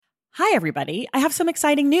Hi, everybody. I have some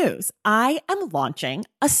exciting news. I am launching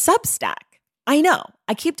a Substack. I know,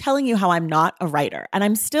 I keep telling you how I'm not a writer, and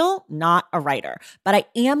I'm still not a writer, but I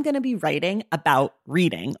am going to be writing about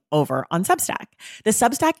reading over on Substack. The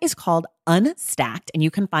Substack is called Unstacked, and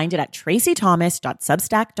you can find it at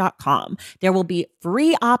traceythomas.substack.com. There will be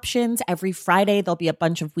free options every Friday. There'll be a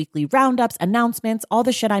bunch of weekly roundups, announcements, all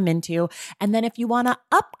the shit I'm into. And then if you want to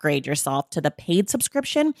upgrade yourself to the paid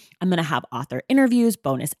subscription, I'm going to have author interviews,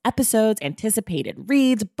 bonus episodes, anticipated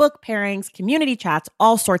reads, book pairings, community chats,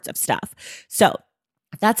 all sorts of stuff. So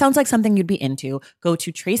if that sounds like something you'd be into, go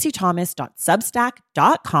to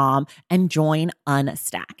traceythomas.substack.com and join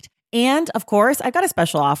Unstacked. And of course, I've got a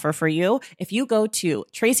special offer for you. If you go to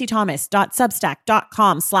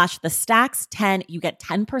traceythomas.substack.com/thestacks10, you get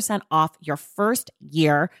 10% off your first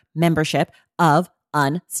year membership of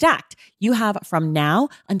Unstacked. You have from now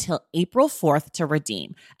until April 4th to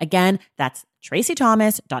redeem. Again, that's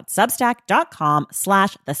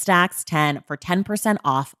traceythomas.substack.com/thestacks10 for 10%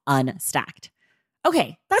 off Unstacked.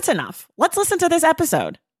 Okay, that's enough. Let's listen to this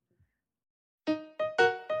episode.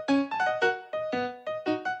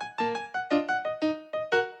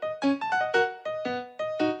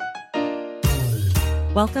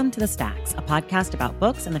 Welcome to The Stacks, a podcast about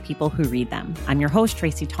books and the people who read them. I'm your host,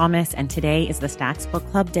 Tracey Thomas, and today is the Stacks Book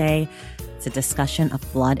Club Day. It's a discussion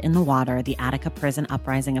of Blood in the Water, the Attica prison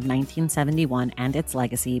uprising of 1971 and its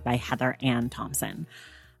legacy by Heather Ann Thompson.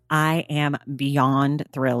 I am beyond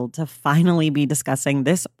thrilled to finally be discussing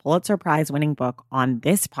this Pulitzer Prize-winning book on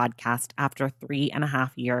this podcast after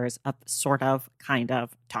 3.5 years of kind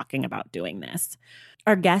of talking about doing this.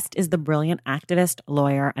 Our guest is the brilliant activist,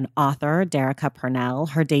 lawyer, and author, Derecka Purnell.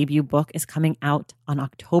 Her debut book is coming out on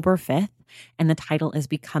October 5th, and the title is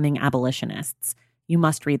Becoming Abolitionists. You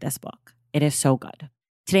must read this book. It is so good.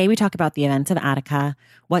 Today, we talk about the events of Attica,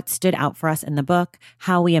 what stood out for us in the book,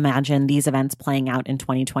 how we imagine these events playing out in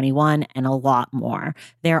 2021, and a lot more.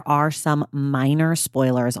 There are some minor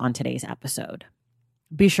spoilers on today's episode.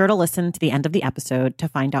 Be sure to listen to the end of the episode to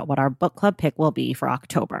find out what our book club pick will be for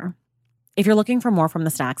October. If you're looking for more from the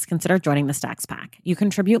Stacks, consider joining the Stacks Pack. You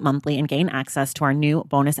contribute monthly and gain access to our new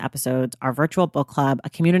bonus episodes, our virtual book club, a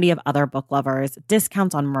community of other book lovers,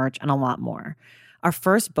 discounts on merch, and a lot more. Our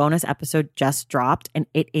first bonus episode just dropped, and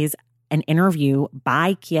it is an interview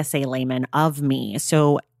by Kiese Lehman of me.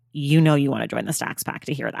 So you know you want to join the Stacks Pack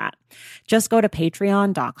to hear that. Just go to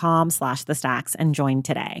patreon.com/thestacks and join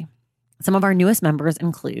today. Some of our newest members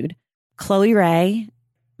include Chloe Ray,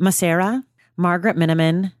 Masera, Margaret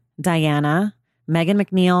Miniman, Diana, Megan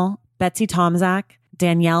McNeil, Betsy Tomzak,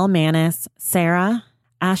 Danielle Manis, Sarah,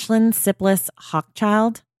 Ashlyn Siplis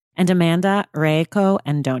Hochchild, and Amanda Reiko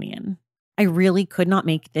Andonian. I really could not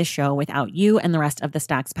make this show without you and the rest of the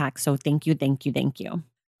Stacks Pack, so thank you, thank you, thank you.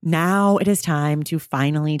 Now it is time to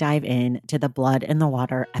finally dive in to the Blood in the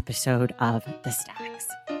Water episode of The Stacks.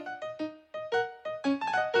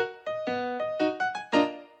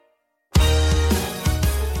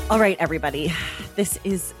 All right, everybody, this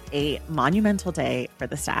is a monumental day for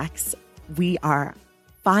the Stacks. We are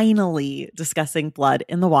finally discussing Blood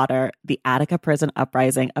in the Water, the Attica prison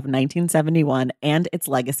uprising of 1971 and its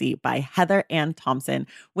legacy by Heather Ann Thompson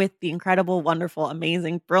with the incredible, wonderful,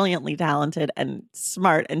 amazing, brilliantly talented and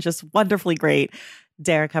smart and just wonderfully great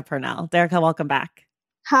Derecka Purnell. Derecka, welcome back.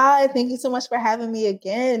 Hi, thank you so much for having me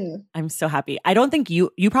again. I'm so happy. I don't think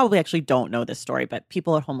you probably actually don't know this story, but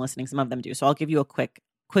people at home listening, some of them do. So I'll give you a quick,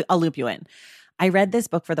 I'll loop you in. I read this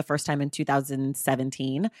book for the first time in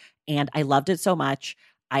 2017, and I loved it so much.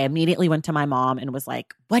 I immediately went to my mom and was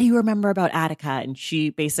like, what do you remember about Attica? And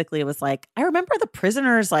she basically was like, I remember the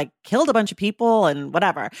prisoners like killed a bunch of people and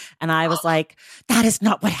whatever. And I was like, that is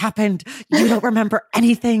not what happened. You don't remember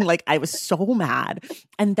anything. Like, I was so mad.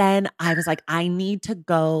 And then I was like, I need to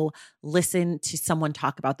go listen to someone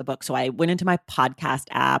talk about the book. So I went into my podcast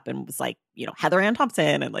app and was like, Heather Ann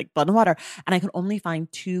Thompson and like Blood and Water. And I could only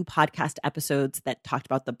find 2 podcast episodes that talked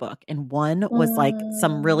about the book. And one was like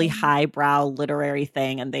some really highbrow literary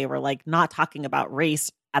thing. And they were like not talking about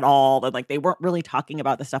race at all. And like they weren't really talking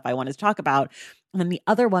about the stuff I wanted to talk about. And then the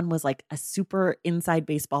other one was like a super inside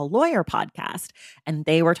baseball lawyer podcast. And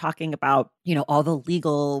they were talking about, all the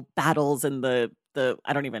legal battles and the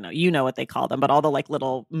I don't even know, what they call them, but all the like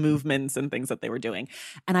little movements and things that they were doing.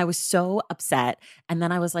 And I was so upset. And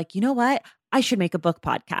then I was like, you know what? I should make a book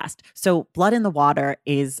podcast. So Blood in the Water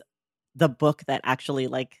is the book that actually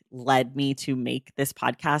like led me to make this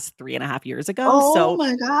podcast 3.5 years ago. Oh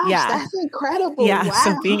my gosh, yeah. That's incredible. Yeah. Wow.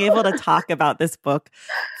 So being able to talk about this book,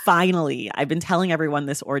 finally, I've been telling everyone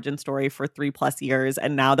this origin story for 3+ years.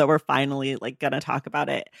 And now that we're finally like going to talk about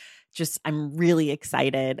it, I'm really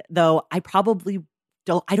excited. Though I probably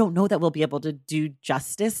don't know that we'll be able to do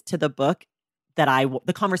justice to the book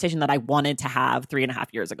the conversation that I wanted to have 3.5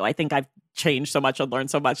 years ago. I think I've changed so much and learned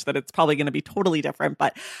so much that it's probably going to be totally different,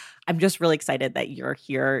 but I'm just really excited that you're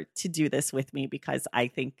here to do this with me because I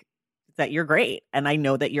think that you're great. And I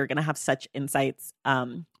know that you're going to have such insights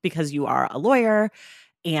because you are a lawyer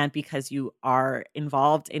and because you are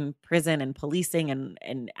involved in prison and policing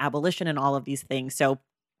and abolition and all of these things. So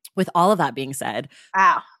with all of that being said,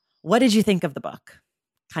 wow, what did you think of the book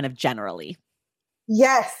kind of generally?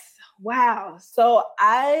 Yes. Wow. So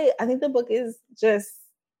I think the book is just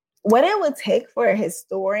what it would take for a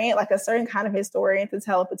historian, like a certain kind of historian, to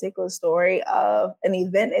tell a particular story of an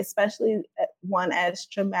event, especially one as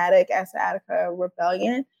traumatic as the Attica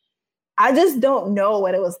Rebellion. I just don't know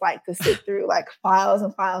what it was like to sit through like files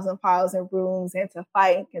and files and files and rooms and to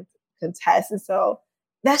fight and contest. And so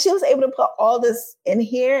that she was able to put all this in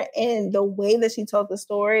here, and the way that she told the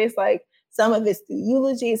story is like, some of it's through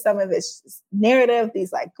eulogy, some of it's just narrative,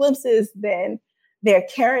 these like glimpses, then their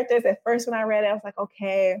characters. At first, when I read it, I was like,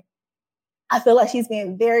 okay, I feel like she's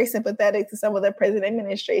being very sympathetic to some of the prison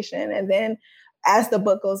administration. And then as the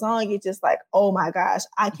book goes on, you're just like, oh my gosh,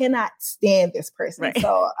 I cannot stand this person. Right.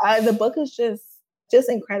 So the book is just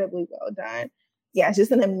incredibly well done. Yeah, it's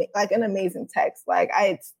just an amazing text. Like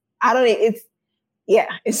it's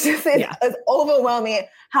overwhelming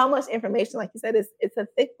how much information, like you said, it's a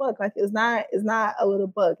thick book. Like it's not a little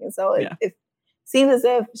book. And so it seems as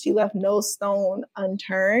if she left no stone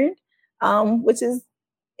unturned, which is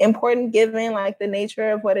important given like the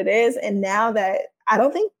nature of what it is. And now that I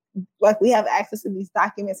don't think like we have access to these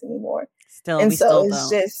documents anymore. So it's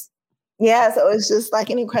just like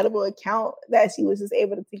an incredible account that she was just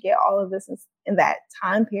able to get all of this in that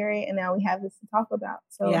time period. And now we have this to talk about.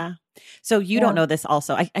 So yeah. So you don't know this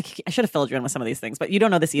also. I should have filled you in with some of these things, but you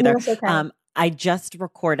don't know this either. No, okay. I just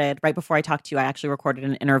recorded, right before I talked to you, I actually recorded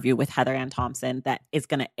an interview with Heather Ann Thompson that is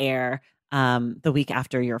going to air the week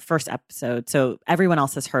after your first episode. So everyone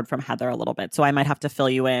else has heard from Heather a little bit. So I might have to fill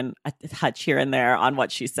you in a touch here and there on what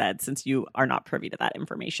she said, since you are not privy to that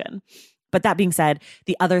information. But that being said,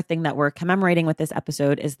 the other thing that we're commemorating with this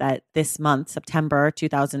episode is that this month, September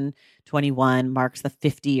 2021, marks the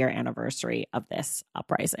 50-year anniversary of this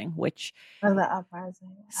uprising, which of the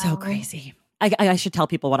uprising. So crazy. I should tell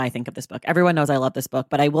people what I think of this book. Everyone knows I love this book,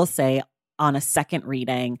 but I will say on a second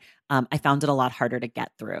reading, I found it a lot harder to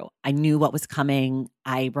get through. I knew what was coming.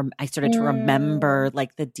 I started to remember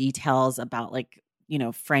like the details about like, you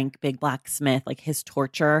know, Frank Big Black Smith, like his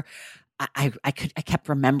torture. I kept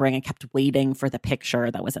remembering, I kept waiting for the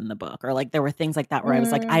picture that was in the book, or like there were things like that where I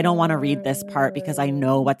was like, I don't want to read this part because I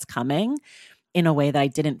know what's coming, in a way that I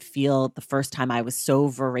didn't feel the first time I was so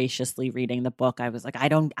voraciously reading the book. I was like,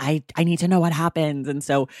 I need to know what happens. And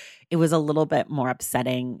so it was a little bit more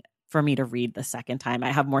upsetting for me to read the second time.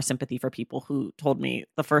 I have more sympathy for people who told me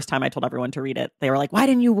the first time I told everyone to read it, they were like, why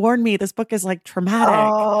didn't you warn me? This book is like traumatic.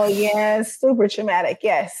 Oh, yes. Super traumatic.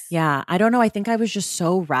 Yes. Yeah. I don't know. I think I was just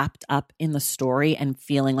so wrapped up in the story and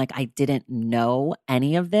feeling like I didn't know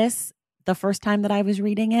any of this the first time that I was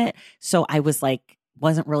reading it. So I was like,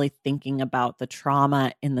 wasn't really thinking about the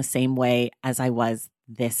trauma in the same way as I was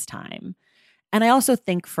this time. And I also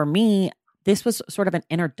think for me, this was sort of an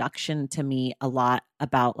introduction to me a lot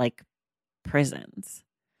about like prisons.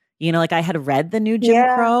 You know, like I had read the new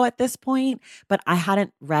Jim Crow at this point, but I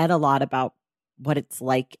hadn't read a lot about what it's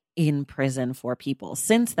like in prison for people.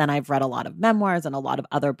 Since then, I've read a lot of memoirs and a lot of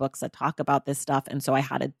other books that talk about this stuff. And so I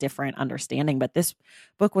had a different understanding, but this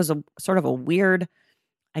book was a sort of a weird,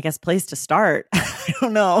 I guess, place to start. I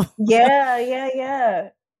don't know. Yeah,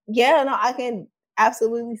 no, I can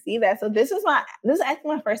absolutely see that. So this is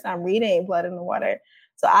actually my first time reading Blood in the Water.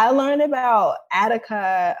 So I learned about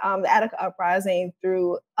Attica, the Attica uprising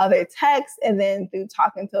through other texts, and then through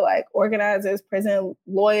talking to like organizers, prison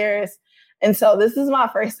lawyers. And so this is my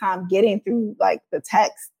first time getting through like the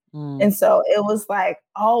text. And so it was like,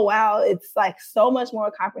 oh, wow, it's like so much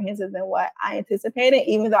more comprehensive than what I anticipated,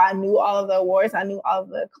 even though I knew all of the awards, I knew all of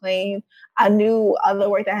the acclaim, I knew other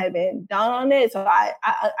work that had been done on it. So I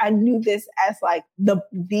knew this as like the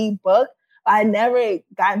book. I never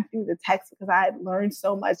gotten through the text because I had learned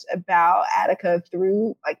so much about Attica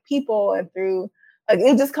through like people and through like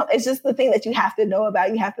it's just the thing that you have to know about,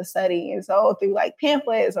 you have to study. And so through like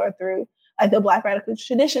pamphlets or through like the Black radical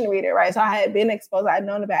tradition reader, right? So I had been exposed, I had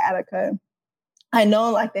known about Attica. I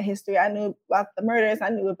know like the history, I knew about the murders, I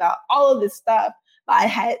knew about all of this stuff. But I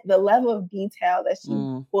had the level of detail that she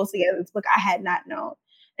pulls together in this book I had not known.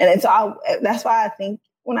 And so that's why I think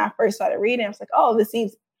when I first started reading, I was like, oh, this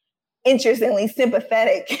seems interestingly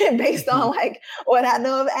sympathetic based on like what I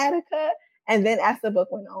know of Attica. And then as the book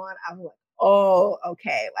went on, I was like, oh,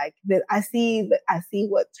 okay, like I see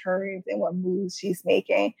what turns and what moves she's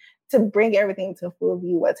making to bring everything to full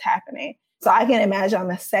view what's happening. So I can imagine on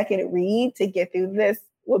the second read to get through this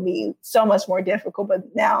would be so much more difficult.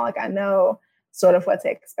 But now, like, I know sort of what to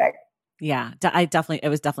expect. Yeah, it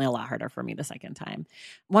was definitely a lot harder for me the second time.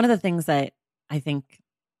 One of the things that I think,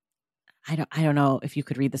 I don't know if you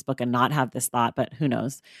could read this book and not have this thought, but who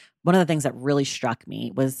knows? One of the things that really struck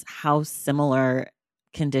me was how similar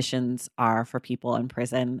conditions are for people in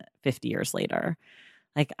prison 50 years later.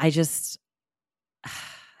 Like, I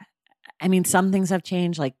mean, some things have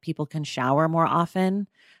changed, like people can shower more often,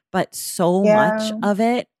 but so much of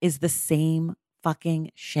it is the same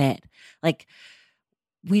fucking shit. Like,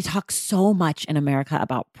 we talk so much in America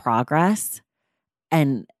about progress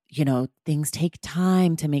and, you know, things take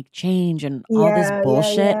time to make change and all this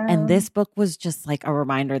bullshit. And this book was just like a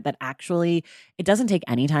reminder that actually it doesn't take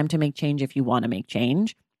any time to make change if you want to make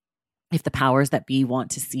change, if the powers that be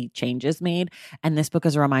want to see changes made. And this book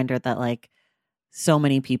is a reminder that, like, so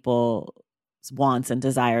many people's wants and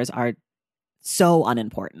desires are so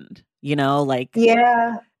unimportant, you know, like,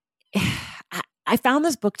 I found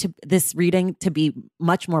this reading to be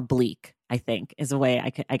much more bleak, I think, is a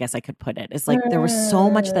way I guess I could put it. It's like there was so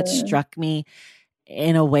much that struck me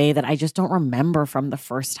in a way that I just don't remember from the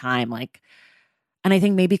first time. Like, and I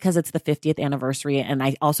think maybe because it's the 50th anniversary, and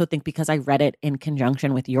I also think because I read it in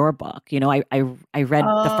conjunction with your book. You know, I read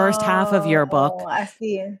the first half of your book. I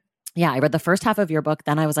see. Yeah, I read the first half of your book.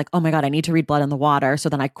 Then I was like, oh my God, I need to read Blood in the Water. So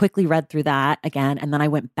then I quickly read through that again. And then I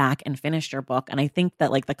went back and finished your book. And I think that,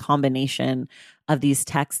 like, the combination of these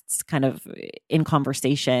texts kind of in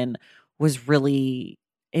conversation was really,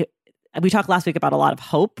 we talked last week about a lot of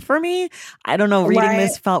hope for me. I don't know, reading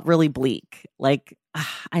this felt really bleak. Like,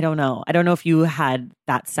 I don't know. I don't know if you had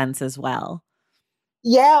that sense as well.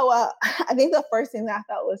 Yeah, well, I think the first thing that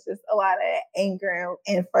I felt was just a lot of anger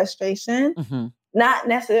and frustration. Mm-hmm. Not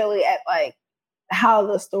necessarily at, like, how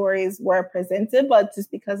the stories were presented, but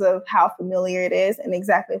just because of how familiar it is and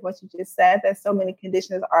exactly what you just said, that so many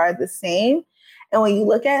conditions are the same. And when you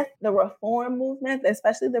look at the reform movement,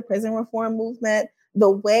 especially the prison reform movement,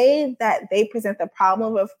 the way that they present the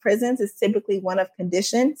problem of prisons is typically one of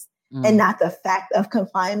conditions and not the fact of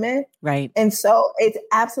confinement. Right. And so it's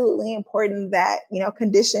absolutely important that, you know,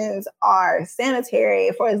 conditions are sanitary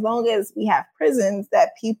for as long as we have prisons,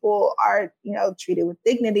 that people are, you know, treated with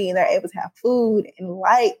dignity and they're able to have food and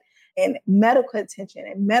light and medical attention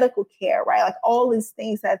and medical care, right? Like all these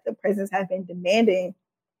things that the prisons have been demanding,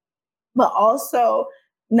 but also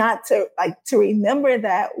not to remember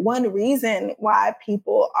that one reason why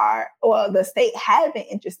the state had been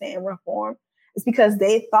interested in reform is because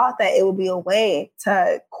they thought that it would be a way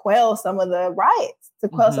to quell some of the riots, to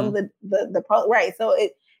quell some of the right. So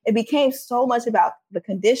it became so much about the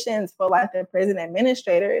conditions for, like, the prison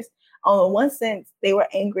administrators. In one sense, they were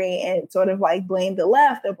angry and sort of like blamed the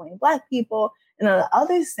left or blamed Black people. And in the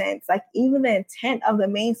other sense, like, even the intent of the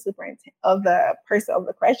main superintendent of the person of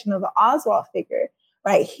the correction of the Oswald figure,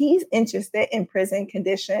 right? He's interested in prison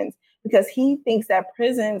conditions because he thinks that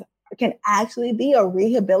prisons can actually be a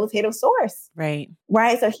rehabilitative source. Right.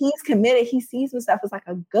 Right. So he's committed. He sees himself as, like,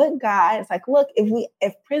 a good guy. It's like, look,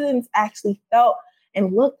 if prisons actually felt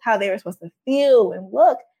and looked how they were supposed to feel and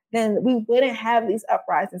look, then we wouldn't have these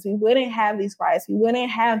uprisings. We wouldn't have these riots. We wouldn't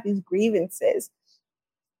have these grievances.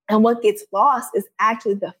 And what gets lost is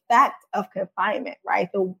actually the fact of confinement, right?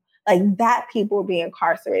 That people were being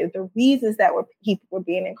incarcerated, the reasons that people were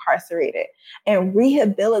being incarcerated, and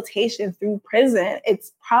rehabilitation through prison.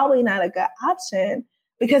 It's probably not a good option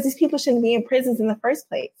because these people shouldn't be in prisons in the first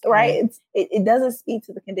place, right? It doesn't speak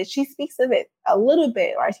to the condition. She speaks of it a little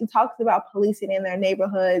bit, right? She talks about policing in their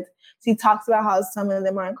neighborhoods. She talks about how some of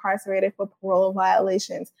them are incarcerated for parole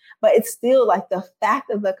violations, but it's still like the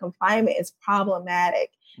fact of the confinement is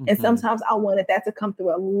problematic. Mm-hmm. And sometimes I wanted that to come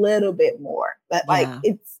through a little bit more, but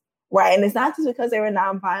it's right. And it's not just because they were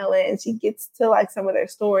nonviolent, and she gets to, like, some of their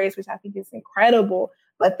stories, which I think is incredible,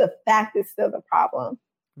 but the fact is still the problem.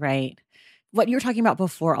 Right. What you were talking about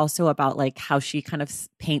before also about, like, how she kind of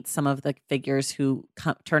paints some of the figures who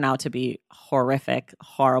turn out to be horrific,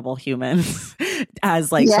 horrible humans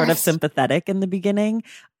as, like, sort of sympathetic in the beginning.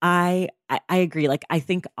 I agree. Like, I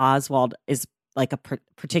think Oswald is, like, a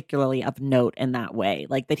particularly of note in that way,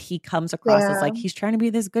 like, that he comes across as, like, he's trying to be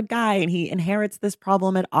this good guy and he inherits this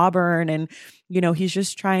problem at Auburn, and, you know, he's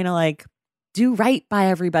just trying to, like, do right by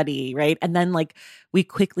everybody, right? And then, like, we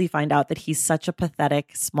quickly find out that he's such a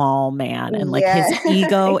pathetic small man, and, like, his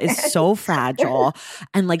ego is so fragile,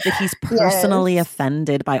 and, like, that he's personally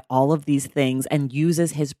offended by all of these things and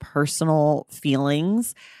uses his personal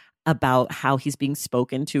feelings about how he's being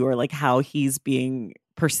spoken to or like how he's being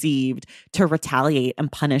perceived to retaliate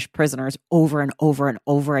and punish prisoners over and over and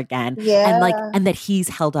over again. Yeah. And that he's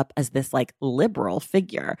held up as this like liberal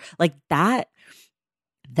figure. Like that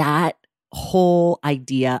whole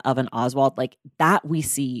idea of an Oswald, like that we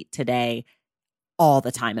see today all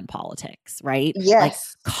the time in politics, right?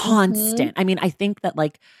 Yes. Like constant. I mean, I think that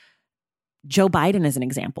like Joe Biden is an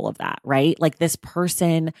example of that, right? Like this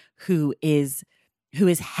person who is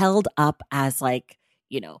held up as like,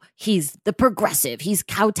 you know, he's the progressive, he's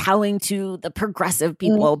kowtowing to the progressive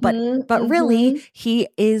people, but really he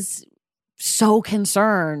is so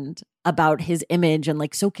concerned about his image and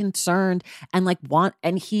like so concerned and like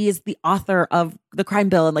and he is the author of the crime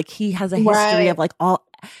bill and like he has a history of like all,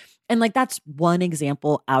 and like that's one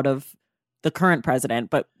example out of the current president,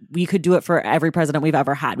 but we could do it for every president we've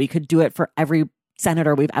ever had. We could do it for every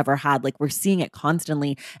senator we've ever had. Like we're seeing it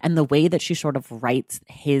constantly. And the way that she sort of writes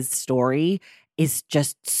his story is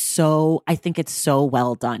just so, I think it's so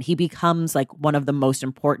well done. He becomes like one of the most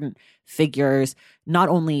important figures, not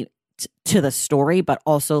only to the story, but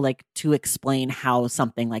also like to explain how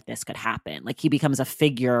something like this could happen. Like he becomes a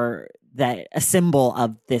figure a symbol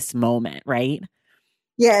of this moment, right?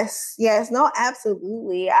 Yes, no,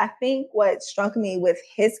 absolutely. I think what struck me with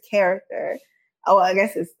his character, I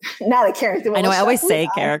guess it's not a character. But I know I always say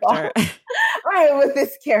character. Right, with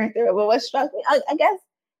this character. But what struck me, I guess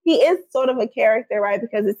he is sort of a character, right?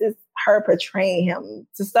 Because this is her portraying him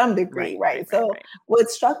to some degree, right? So what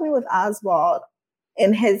struck me with Oswald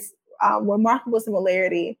and his remarkable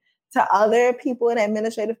similarity to other people in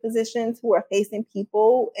administrative positions who are facing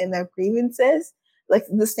people and their grievances, like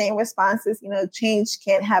the same responses, you know, change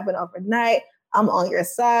can't happen overnight. I'm on your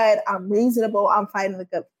side. I'm reasonable. I'm fighting the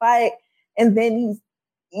good fight. And then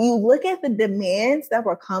you look at the demands that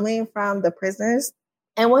were coming from the prisoners.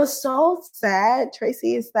 And what's so sad,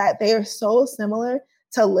 Tracy, is that they are so similar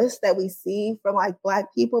to lists that we see from like Black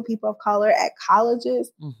people, people of color at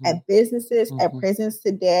colleges, at businesses, at prisons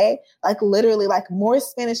today. Like literally like more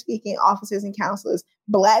Spanish speaking officers and counselors,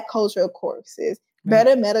 Black cultural courses,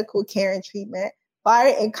 better medical care and treatment,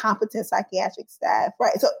 fire incompetent psychiatric staff,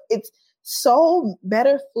 right? So it's so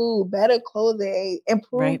better food, better clothing,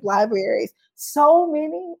 improved libraries. So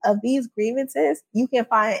many of these grievances you can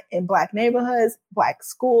find in Black neighborhoods, Black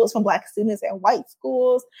schools, from Black students and white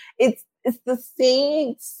schools. It's the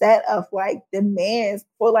same set of like demands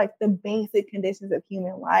for like the basic conditions of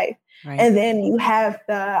human life. And then you have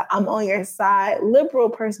the I'm on your side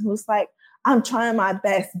liberal person who's like, I'm trying my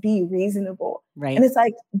best, be reasonable. And it's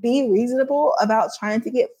like, be reasonable about trying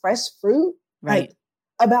to get fresh fruit, like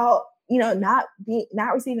about, you know, not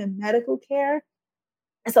receiving medical care.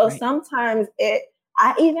 And so sometimes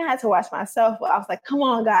I even had to watch myself, but I was like, come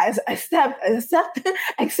on, guys, accept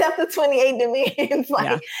the 28 demands.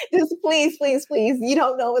 Like, just please. You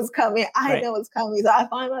don't know what's coming. I know what's coming. So I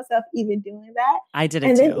find myself even doing that. I did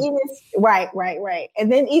it too. Right.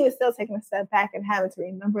 And then even still taking a step back and having to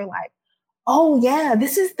remember like, oh yeah,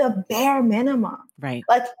 this is the bare minimum. Right.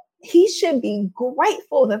 Like he should be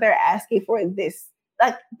grateful that they're asking for this.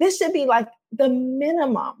 Like this should be like the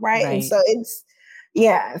minimum. Right. And so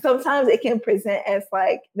sometimes it can present as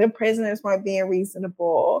like the prisoners weren't being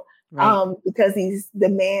reasonable because these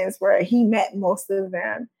demands he met most of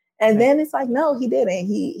them. And then it's like, no, he didn't.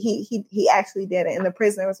 He actually didn't. And the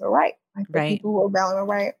prisoners were right. Like the people who were bailing were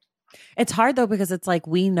right. It's hard though, because it's like,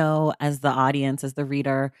 we know as the audience, as the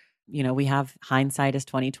reader, you know, we have hindsight is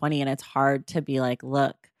 2020, and it's hard to be like,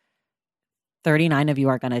 look, 39 of you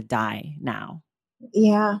are going to die now.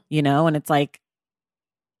 Yeah. You know, and it's like,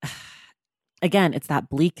 again, it's that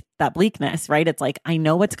bleakness, right? It's like, I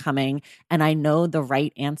know what's coming and I know the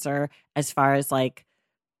right answer as far as like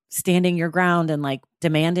standing your ground and like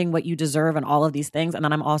demanding what you deserve and all of these things. And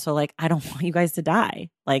then I'm also like, I don't want you guys to die.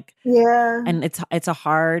 Like, and it's a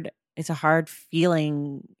hard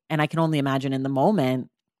feeling. And I can only imagine in the moment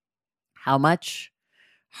how much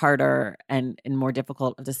harder and more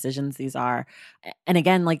difficult decisions these are. And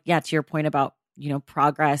again, like, to your point about, you know,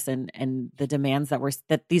 progress and the demands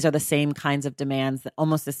that these are the same kinds of demands,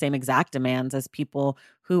 almost the same exact demands as people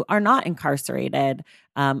who are not incarcerated,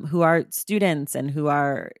 who are students and who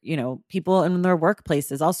are, you know, people in their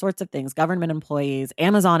workplaces, all sorts of things, government employees,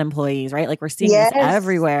 Amazon employees, right? Like we're seeing this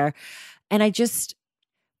everywhere. And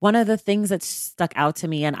one of the things that stuck out to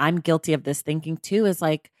me, and I'm guilty of this thinking too, is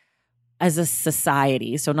like, as a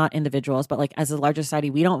society, so not individuals, but like as a larger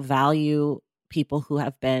society, we don't value people who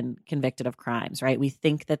have been convicted of crimes, right? We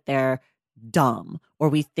think that they're dumb, or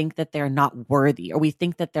we think that they're not worthy, or we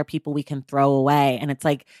think that they're people we can throw away. And it's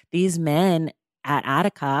like these men at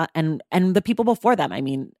Attica and the people before them, I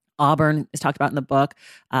mean, Auburn is talked about in the book.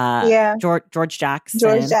 Yeah. George Jackson.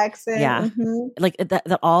 George Jackson. Yeah. Mm-hmm. Like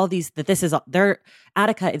that all these, that this is,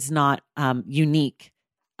 Attica is not unique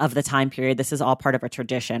of the time period. This is all part of a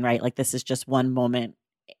tradition, right? Like this is just one moment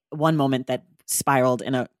that spiraled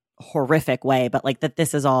in a horrific way, but like that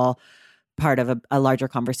this is all part of a larger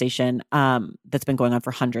conversation that's been going on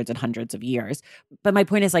for hundreds and hundreds of years. But my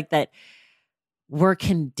point is like that we're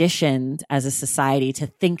conditioned as a society to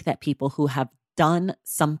think that people who have done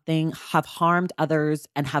something, have harmed others,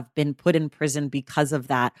 and have been put in prison because of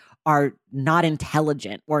that are not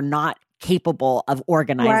intelligent or not capable of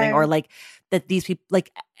organizing, or like that these people,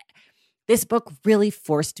 like this book really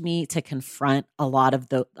forced me to confront a lot of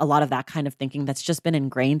that kind of thinking that's just been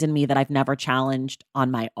ingrained in me that I've never challenged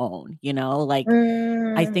on my own, you know? Like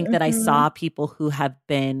I think that I saw people who have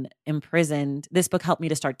been imprisoned. This book helped me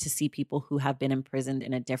to start to see people who have been imprisoned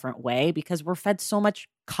in a different way, because we're fed so much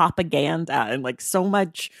propaganda and like so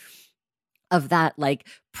much of that, like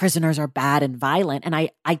prisoners are bad and violent. And I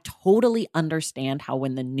totally understand how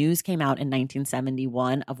when the news came out in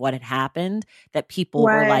 1971 of what had happened, that people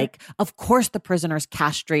were like, of course the prisoners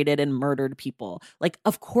castrated and murdered people. Like,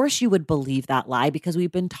 of course you would believe that lie, because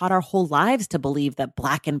we've been taught our whole lives to believe that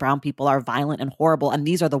Black and brown people are violent and horrible, and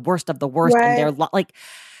these are the worst of the worst. And they're like,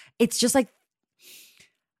 it's just like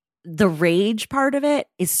the rage part of it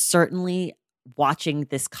is certainly watching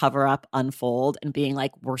this cover up unfold and being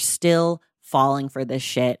like, we're still falling for this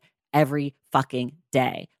shit every fucking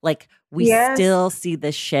day. Like we still see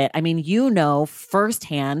this shit. I mean, you know,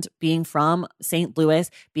 firsthand, being from St. Louis,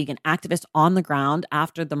 being an activist on the ground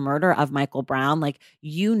after the murder of Michael Brown, like,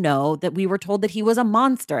 you know, that we were told that he was a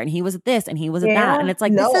monster and he was this and he was that. And it's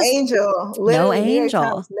like, no angel. No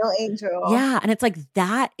angel. No angel. Yeah. And it's like,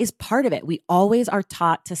 that is part of it. We always are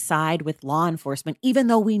taught to side with law enforcement, even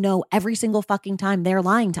though we know every single fucking time they're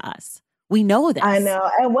lying to us. We know this. I know.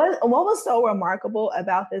 And what was so remarkable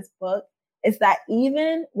about this book is that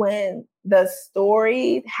even when the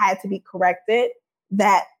story had to be corrected,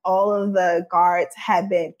 that all of the guards had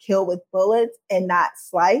been killed with bullets and not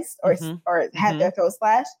sliced or had their throats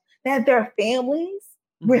slashed, that their families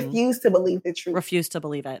refused to believe the truth. Refused to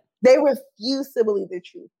believe it. They refused to believe the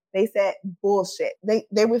truth. They said bullshit.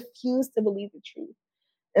 They refused to believe the truth.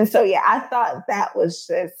 And so, yeah, I thought that was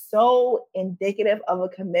just so indicative of a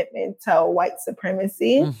commitment to white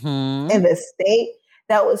supremacy in the state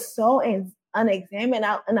that was so unexamined.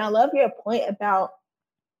 And I love your point about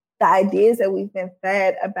the ideas that we've been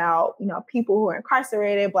fed about, you know, people who are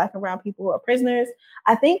incarcerated, Black and brown people who are prisoners.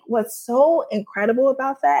 I think what's so incredible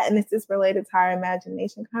about that, and this is related to our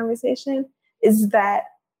imagination conversation, is that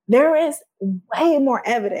there is way more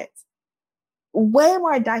evidence, way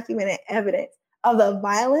more documented evidence of the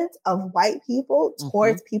violence of white people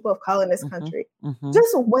towards people of color in this country.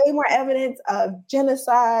 Just way more evidence of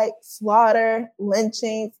genocide, slaughter,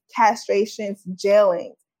 lynchings, castrations,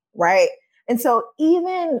 jailings, right? And so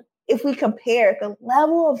even if we compare the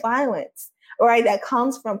level of violence, right, that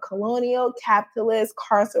comes from colonial, capitalist,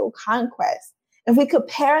 carceral conquest, if we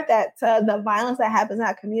compare that to the violence that happens in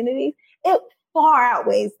our communities, it far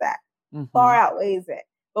outweighs that, far outweighs it.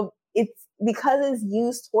 But it's because it's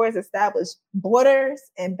used towards established borders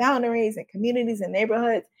and boundaries and communities and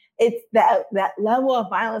neighborhoods, it's that level of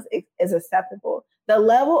violence is acceptable. The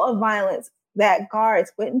level of violence that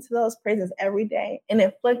guards went into those prisons every day and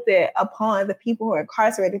inflicted upon the people who are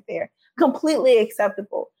incarcerated there, completely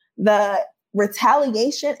acceptable. The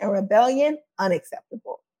retaliation and rebellion,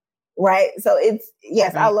 unacceptable. Right? So it's,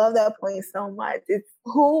 yes, I love that point so much. It's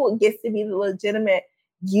who gets to be the legitimate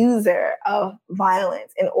user of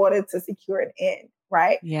violence in order to secure an end,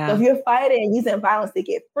 right? Yeah. So if you're fighting and using violence to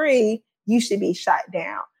get free, you should be shot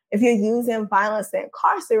down. If you're using violence to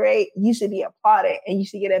incarcerate, you should be applauded and you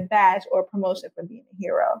should get a badge or a promotion for being a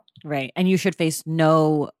hero. Right. And you should face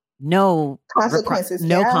no consequences,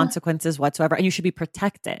 consequences whatsoever. And you should be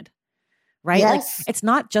protected. Right? Yes. Like, it's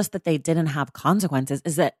not just that they didn't have consequences,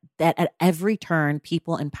 is that at every turn,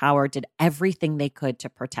 people in power did everything they could to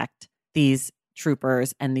protect these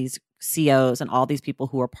troopers and these COs and all these people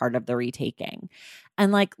who were part of the retaking.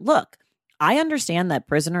 And like, look, I understand that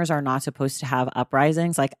prisoners are not supposed to have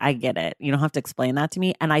uprisings. Like, I get it. You don't have to explain that to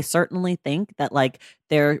me. And I certainly think that like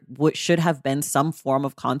there should have been some form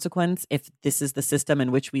of consequence if this is the system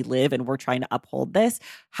in which we live and we're trying to uphold this.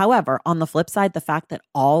 However, on the flip side, the fact that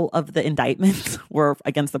all of the indictments were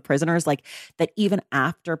against the prisoners, like that even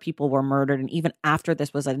after people were murdered and even after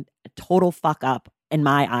this was a total fuck up, in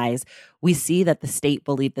my eyes, we see that the state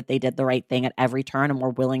believed that they did the right thing at every turn and were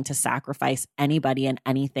willing to sacrifice anybody and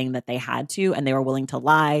anything that they had to. And they were willing to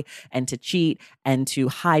lie and to cheat and to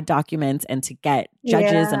hide documents and to get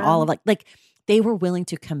judges and all of like they were willing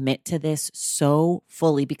to commit to this so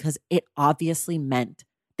fully because it obviously meant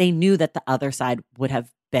they knew that the other side would have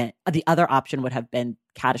been, the other option would have been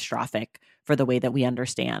catastrophic for the way that we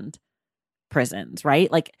understand prisons, right?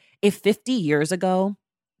 Like if 50 years ago,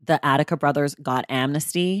 the Attica brothers got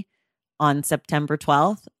amnesty on September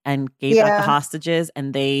 12th and gave back the hostages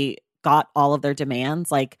and they got all of their demands,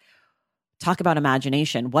 like talk about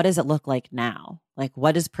imagination. What does it look like now? Like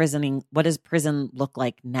what does prison look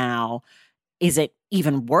like now? Is it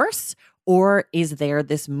even worse? Or is there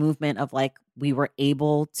this movement of like, we were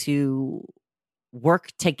able to work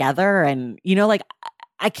together and, like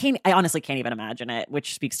I honestly can't even imagine it,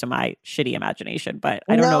 which speaks to my shitty imagination, but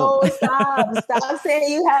I don't know. No, stop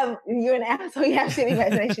saying you're an asshole, you have shitty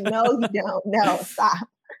imagination. No, you don't. No, stop.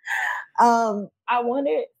 I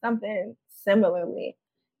wondered something similarly.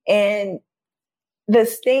 And the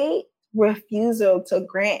state refusal to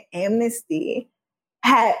grant amnesty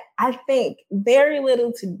had, I think, very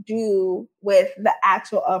little to do with the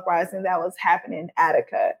actual uprising that was happening in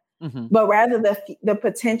Attica, but rather the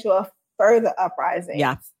potential of further uprisings.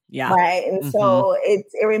 Yeah. Right. And so it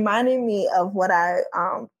reminded me of what I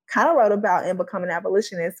kind of wrote about in Becoming an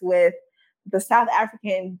Abolitionist with the South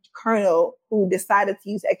African colonel who decided to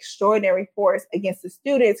use extraordinary force against the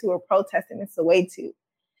students who were protesting in Soweto.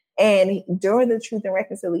 And during the Truth and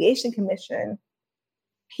Reconciliation Commission,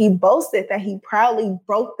 he boasted that he proudly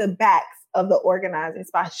broke the backs of the organizers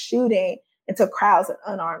by shooting into crowds of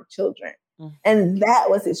unarmed children. And that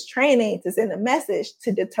was his training to send a message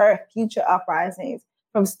to deter future uprisings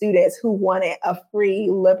from students who wanted a free,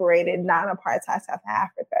 liberated, non-apartheid South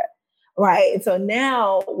Africa. Right. And so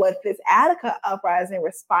now what this Attica uprising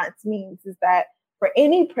response means is that for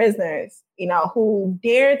any prisoners, who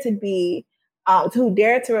dare to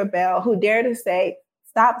rebel, who dare to say,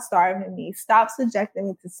 stop starving me, stop subjecting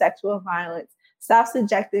me to sexual violence, stop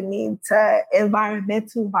subjecting me to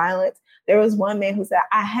environmental violence. There was one man who said,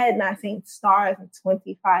 I had not seen stars in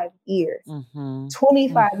 25 years.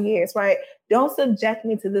 25 years, right? Don't subject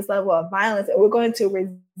me to this level of violence. And we're going to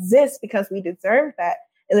resist because we deserve that.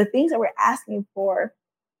 And the things that we're asking for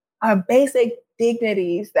are basic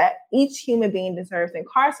dignities that each human being deserves,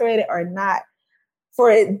 incarcerated or not.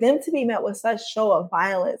 For them to be met with such show of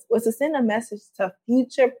violence was to send a message to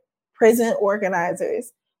future prison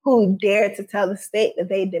organizers who dared to tell the state that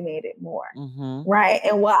they demanded more, right?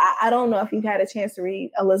 And I don't know if you've had a chance to read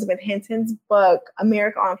Elizabeth Hinton's book,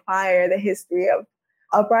 America on Fire, The History of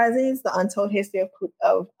Uprisings, The Untold History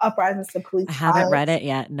of Uprisings to Police I haven't Violence. read it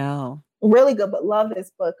yet, no. Really good, but love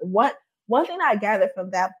this book. One thing I gathered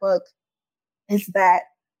from that book is that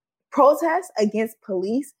protests against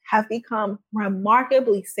police have become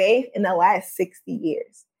remarkably safe in the last 60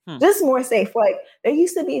 years. Just more safe. Like there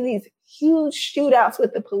used to be these huge shootouts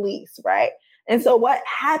with the police, right? And so what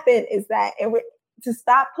happened is that to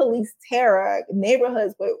stop police terror,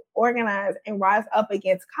 neighborhoods would organize and rise up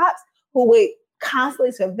against cops who would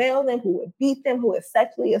constantly surveil them, who would beat them, who would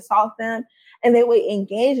sexually assault them, and they would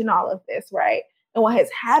engage in all of this, right? And what has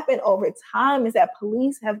happened over time is that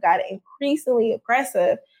police have gotten increasingly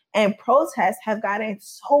aggressive and protests have gotten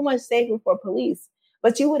so much safer for police.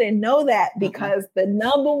 But you wouldn't know that because the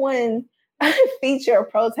number one feature of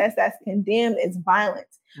protest that's condemned is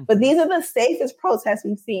violence. But these are the safest protests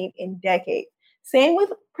we've seen in decades. Same with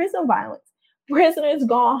prison violence. Prisoners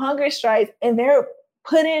go on hunger strikes and they're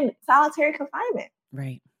put in solitary confinement.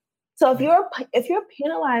 Right. So if you're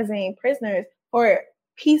penalizing prisoners for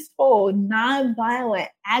peaceful, nonviolent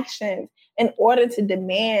actions in order to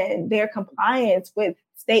demand their compliance with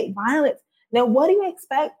state violence, then what do you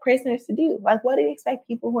expect prisoners to do? Like, what do you expect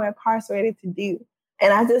people who are incarcerated to do?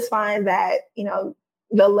 And I just find that,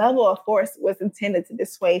 the level of force was intended to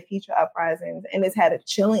dissuade future uprisings, and it's had a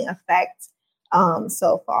chilling effect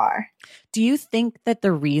so far. Do you think that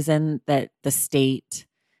the reason that the state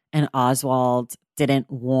and Oswald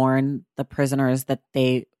didn't warn the prisoners that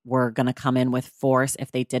they were going to come in with force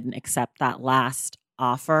if they didn't accept that last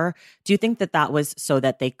offer, do you think that was so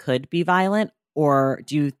that they could be violent? Or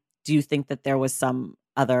do you think that there was some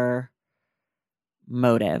other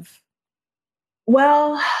motive?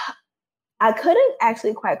 Well, I couldn't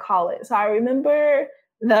actually quite call it. So I remember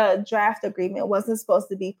the draft agreement wasn't supposed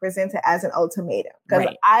to be presented as an ultimatum because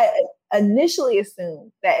I initially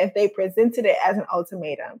assumed that if they presented it as an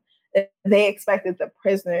ultimatum, they expected the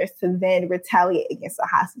prisoners to then retaliate against the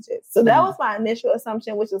hostages. So that was my initial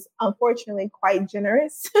assumption, which is unfortunately quite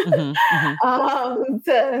generous to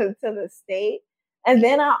the state. And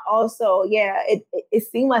then I also, it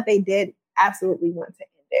seemed like they did absolutely want to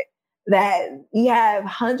end it. That you have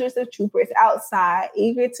hundreds of troopers outside,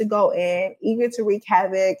 eager to go in, eager to wreak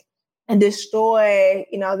havoc. and destroy,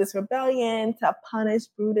 this rebellion, to punish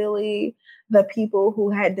brutally the people who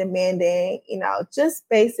had demanding, just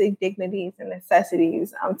basic dignities and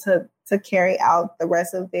necessities to carry out the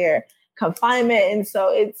rest of their confinement. And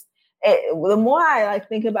so the more I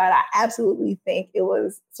think about it, I absolutely think it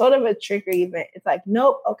was sort of a trickery event. It's like,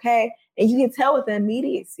 nope, okay. And you can tell with the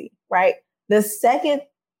immediacy, right? The second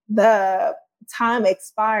the time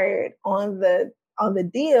expired on the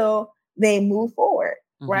deal, they moved forward,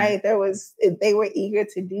 right? They were eager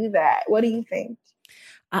to do that. What do you think?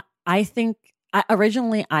 I think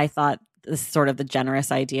originally I thought this sort of the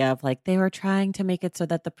generous idea of they were trying to make it so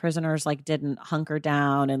that the prisoners didn't hunker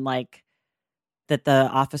down and that the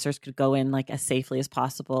officers could go in as safely as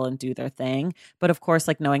possible and do their thing. But of course,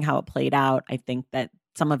 knowing how it played out, I think that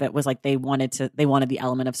some of it was they wanted the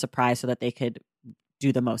element of surprise so that they could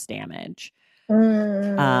do the most damage.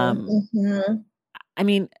 I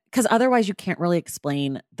mean, because otherwise you can't really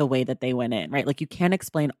explain the way that they went in, right? You can't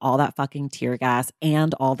explain all that fucking tear gas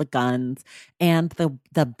and all the guns and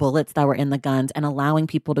the bullets that were in the guns and allowing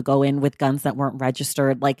people to go in with guns that weren't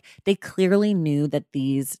registered. They clearly knew that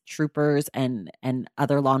these troopers and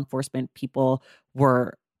other law enforcement people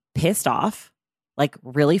were pissed off,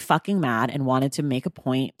 really fucking mad, and wanted to make a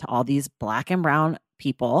point to all these Black and brown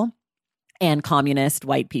people and communist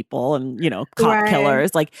white people and, cop killers,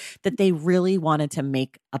 that they really wanted to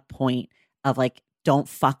make a point of don't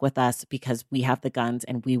fuck with us because we have the guns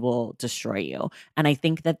and we will destroy you. And I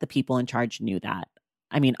think that the people in charge knew that.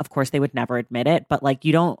 I mean, of course they would never admit it, but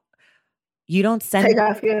you don't send take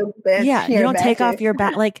off your badge. Yeah, you don't take off your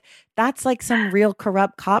badge. That's some real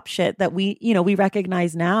corrupt cop shit that we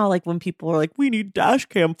recognize now. When people are we need dash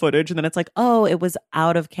cam footage, and then it's oh, it was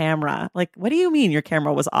out of camera. What do you mean your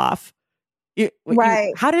camera was off?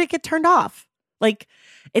 How did it get turned off?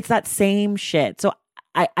 It's that same shit. So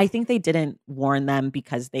I think they didn't warn them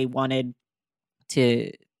because they wanted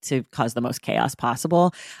to cause the most chaos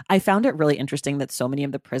possible. I found it really interesting that so many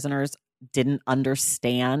of the prisoners didn't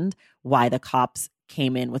understand why the cops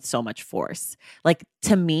came in with so much force.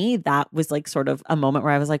 To me, that was sort of a moment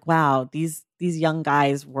where I was wow, these young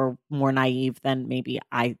guys were more naive than maybe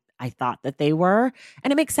I thought that they were.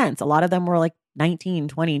 And it makes sense. A lot of them were 19,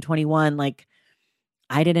 20, 21.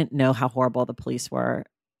 I didn't know how horrible the police were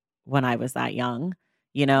when I was that young,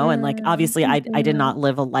 and obviously I did not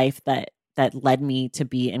live a life that led me to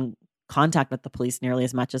be in contact with the police nearly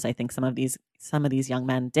as much as I think some of these young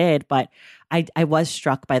men did. But I was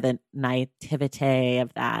struck by the naivete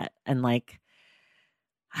of that. And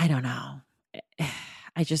I don't know.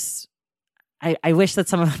 I wish that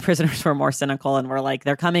some of the prisoners were more cynical and were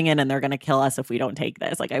they're coming in and they're going to kill us if we don't take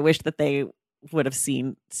this. I wish that they would have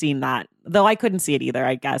seen that, though I couldn't see it either,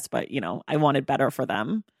 I guess. But, I wanted better for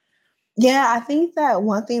them. Yeah, I think that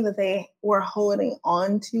one thing that they were holding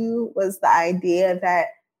on to was the idea that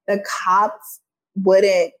the cops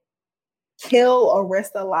wouldn't kill or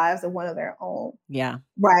risk the lives of one of their own. Yeah.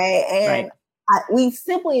 Right. And we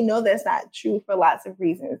simply know that's not true for lots of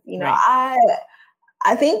reasons.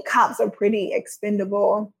 I think cops are pretty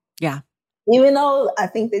expendable. Yeah. Even though I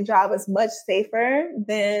think the job is much safer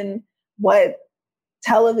than what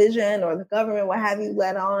television or the government, what have you,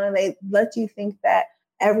 let on. They let you think that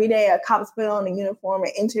every day a cop's put on a uniform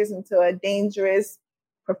and enters into a dangerous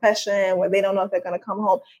profession where they don't know if they're going to come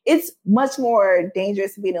home. It's much more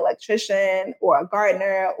dangerous to be an electrician or a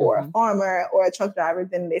gardener or a farmer or a truck driver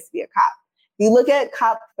than it is to be a cop. If you look at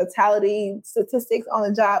cop fatality statistics on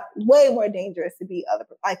the job, way more dangerous to be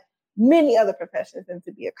many other professions than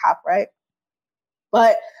to be a cop, right?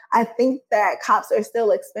 But I think that cops are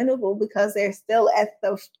still expendable because they're still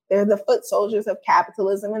they're the foot soldiers of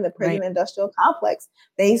capitalism and the prison industrial complex.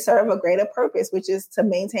 They serve a greater purpose, which is to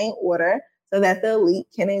maintain order so that the elite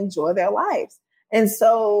can enjoy their lives. And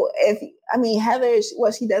so Heather,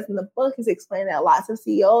 what she does in the book is explain that lots of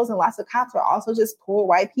CEOs and lots of cops are also just poor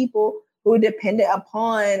white people who are dependent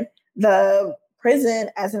upon the prison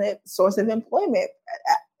as a source of employment.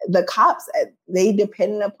 The cops, they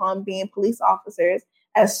depended upon being police officers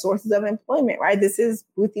as sources of employment, right? This is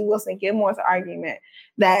Ruthie Wilson Gilmore's argument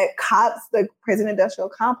that cops, the prison industrial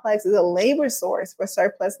complex, is a labor source for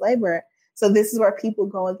surplus labor. So this is where people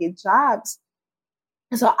go and get jobs.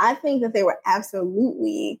 So I think that they were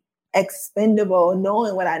absolutely expendable,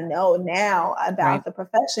 knowing what I know now about the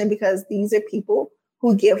profession, because these are people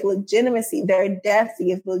who give legitimacy. Their deaths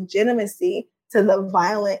give legitimacy to the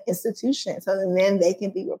violent institution, so then they can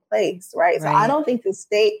be replaced, right? So I don't think the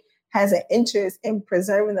state has an interest in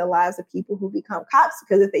preserving the lives of people who become cops,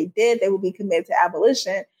 because if they did, they would be committed to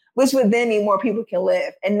abolition, which would then mean more people can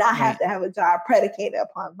live and not have to have a job predicated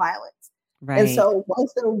upon violence. And Right. so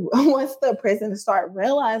once the prisoners start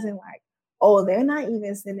realizing like, oh, they're not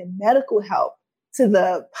even sending medical help to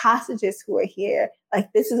the hostages who are here,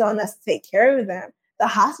 like this is on us to take care of them. The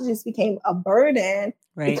hostages became a burden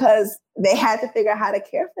because they had to figure out how to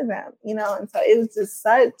care for them, you know? And so it was just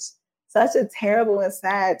such a terrible and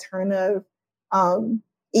sad turn of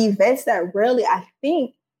events that really, I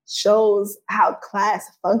think, shows how class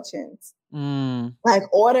functions. Like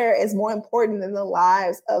order is more important than the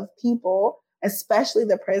lives of people, especially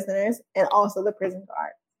the prisoners and also the prison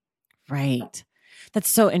guards. Right. That's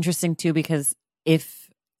so interesting too, because if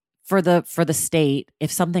for the state,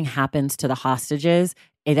 if something happens to the hostages,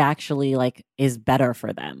 it actually like is better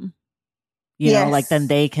for them. You know, like then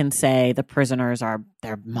they can say the prisoners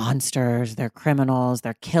they're monsters, they're criminals,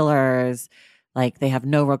 they're killers, like they have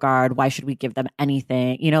no regard. Why should we give them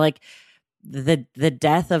anything? You know, like the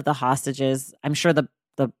death of the hostages, I'm sure the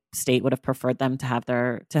state would have preferred them to have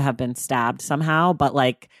been stabbed somehow, but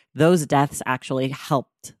like those deaths actually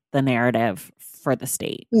helped the narrative for the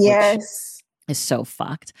state. Yes. Which is so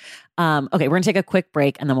fucked. Okay, we're gonna take a quick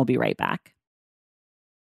break and then we'll be right back.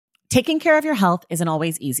 Taking care of your health isn't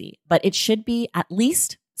always easy, but it should be at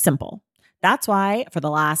least simple. That's why for the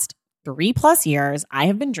last 3+ years, I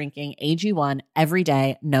have been drinking AG1 every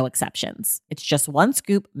day, no exceptions. It's just 1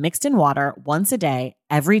 scoop mixed in water once a day,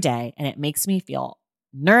 every day, and it makes me feel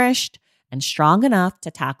nourished and strong enough to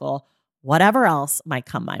tackle whatever else might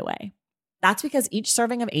come my way. That's because each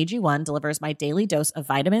serving of AG1 delivers my daily dose of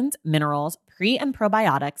vitamins, minerals, pre- and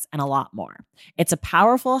probiotics, and a lot more. It's a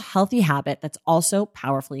powerful, healthy habit that's also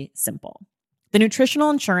powerfully simple. The nutritional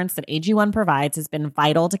insurance that AG1 provides has been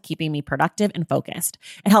vital to keeping me productive and focused.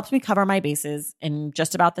 It helps me cover my bases in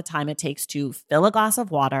just about the time it takes to fill a glass of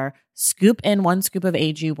water, scoop in 1 scoop of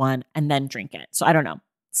AG1, and then drink it. So I don't know,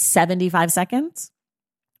 75 seconds?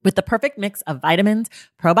 With the perfect mix of vitamins,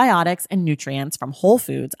 probiotics, and nutrients from Whole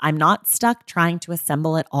Foods, I'm not stuck trying to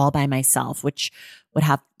assemble it all by myself, which would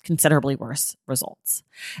have considerably worse results.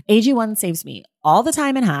 AG1 saves me all the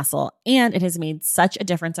time and hassle, and it has made such a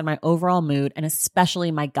difference in my overall mood and especially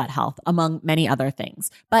my gut health, among many other things.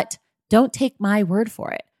 But don't take my word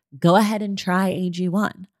for it. Go ahead and try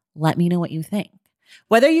AG1. Let me know what you think.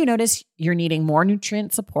 Whether you notice you're needing more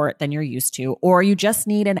nutrient support than you're used to, or you just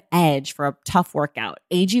need an edge for a tough workout,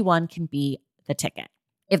 AG1 can be the ticket.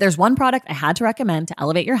 If there's one product I had to recommend to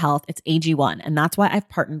elevate your health, it's AG1, and that's why I've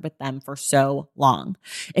partnered with them for so long.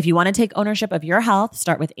 If you want to take ownership of your health,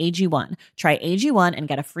 start with AG1. Try AG1 and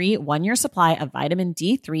get a free 1-year supply of vitamin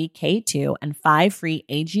D3, K2, and 5 free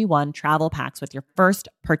AG1 travel packs with your first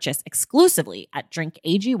purchase exclusively at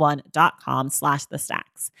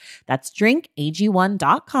drinkag1.com/thestacks. That's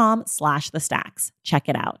drinkag1.com/thestacks. Check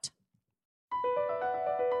it out.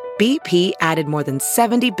 BP added more than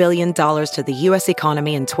 $70 billion to the U.S.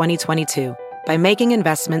 economy in 2022 by making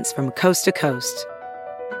investments from coast to coast.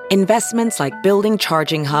 Investments like building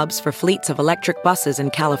charging hubs for fleets of electric buses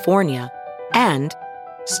in California and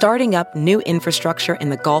starting up new infrastructure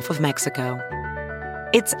in the Gulf of Mexico.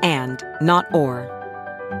 It's and, not or.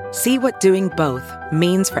 See what doing both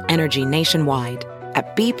means for energy nationwide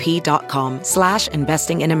at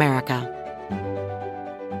bp.com/investing in America.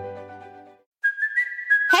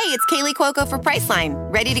 Hey, it's Kaylee Cuoco for Priceline.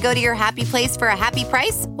 Ready to go to your happy place for a happy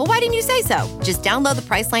price? Well, why didn't you say so? Just download the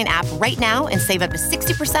Priceline app right now and save up to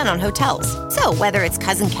 60% on hotels. So whether it's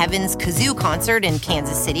Cousin Kevin's Kazoo Concert in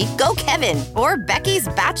Kansas City, go Kevin, or Becky's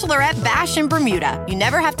Bachelorette Bash in Bermuda, you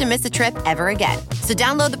never have to miss a trip ever again. So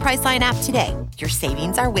download the Priceline app today. Your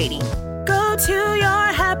savings are waiting. Go to your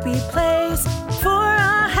happy place for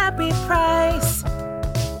a happy price.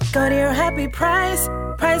 Go to your happy price,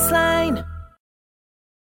 Priceline.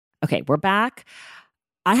 Okay, we're back.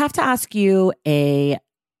 I have to ask you a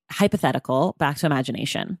hypothetical, back to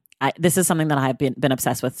imagination. This is something that I've been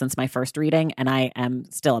obsessed with since my first reading, and I am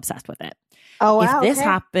still obsessed with it. Oh, wow. If this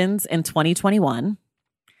happens in 2021,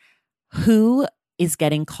 who is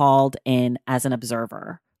getting called in as an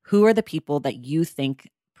observer? Who are the people that you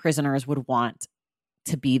think prisoners would want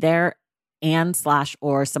to be there, and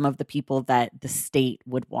or some of the people that the state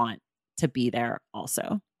would want to be there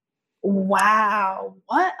also? Wow,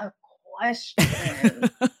 what a question.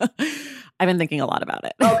 I've been thinking a lot about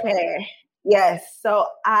it. Okay. Yes. So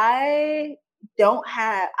I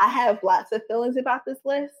have lots of feelings about this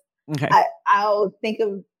list. Okay. I'll think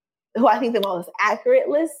of who I think the most accurate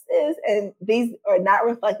list is, and these are not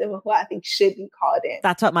reflective of who I think should be called in.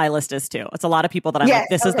 That's what my list is too. It's a lot of people that I'm like,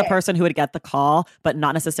 this is the person who would get the call, but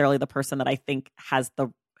not necessarily the person that I think has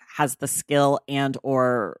the skill and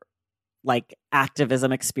or like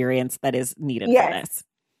activism experience that is needed for this.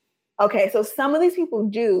 Okay, so some of these people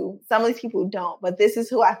do, some of these people don't, but this is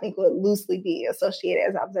who I think would loosely be associated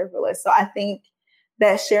as observer list. So I think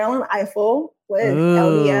that Sherilyn Ifill with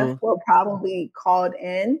LDF will probably be called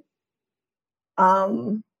in.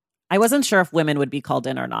 I wasn't sure if women would be called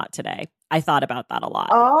in or not today. I thought about that a lot.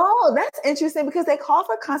 Oh, that's interesting because they called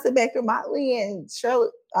for Constance Baker Motley and Shirley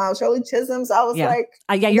Chisholm. So I was like,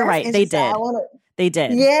 yeah, you're right. They did. They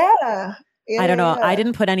did. Yeah. I don't know. I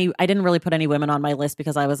didn't really put any women on my list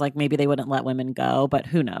because I was like, maybe they wouldn't let women go, but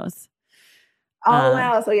who knows? Oh,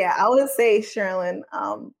 wow. So yeah, I would say Sherilyn.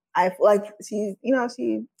 I feel like she's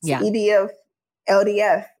ED of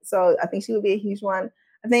LDF. So I think she would be a huge one.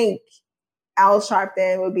 I think Al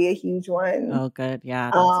Sharpton would be a huge one. Oh, good.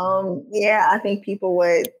 Yeah. Yeah, I think people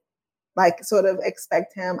would like sort of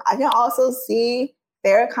expect him. I can also see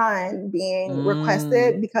Farrakhan being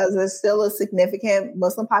requested because there's still a significant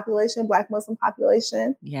Muslim population, Black Muslim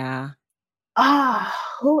population. Yeah.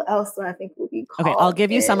 Who else do I think would be called? Okay, I'll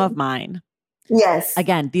give you some of mine. Yes.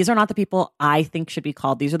 Again, these are not the people I think should be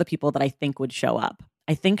called. These are the people that I think would show up.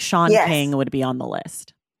 I think Sean King would be on the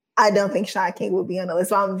list. I don't think Sean King would be on the list.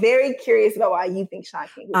 So I'm very curious about why you think Sean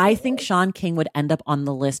King would be on the list. Sean King would end up on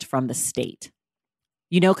the list from the state.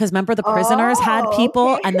 Because remember the prisoners had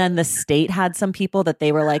people and then the state had some people that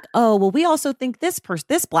they were like, oh, well, we also think this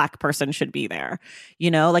Black person should be there.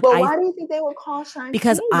 But why do you think they would call Sean King?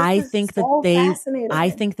 Because I think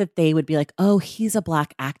that they would be like, oh, he's a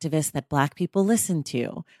Black activist that Black people listen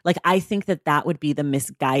to. Like, I think that would be the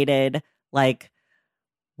misguided, like,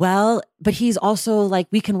 well, but he's also like,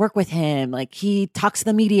 we can work with him. Like, he talks to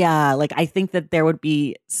the media. Like, I think that there would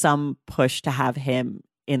be some push to have him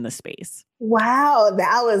in the space. Wow,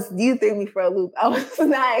 you threw me for a loop. I was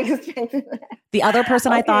not expecting that. The other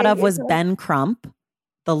person I thought of was Ben Crump,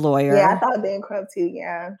 the lawyer. Yeah, I thought Ben Crump too,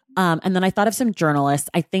 yeah. And then I thought of some journalists.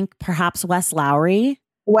 I think perhaps Wes Lowry.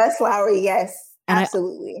 Wes Lowry, yes, and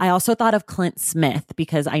absolutely. I also thought of Clint Smith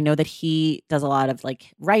because I know that he does a lot of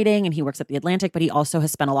like writing and he works at The Atlantic, but he also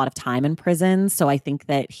has spent a lot of time in prison. So I think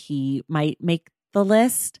that he might make the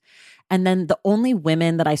list. And then the only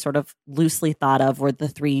women that I sort of loosely thought of were the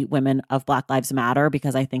 3 women of Black Lives Matter,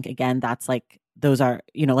 because I think, again, that's like, those are,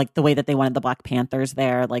 like the way that they wanted the Black Panthers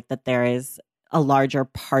there, like that there is a larger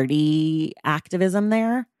party activism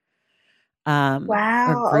there. Wow.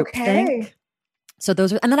 Or groupthink. So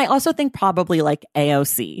those are, and then I also think probably like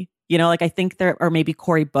AOC, like I think there, or maybe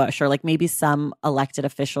Cori Bush, or like maybe some elected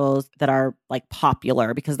officials that are like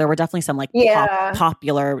popular, because there were definitely some like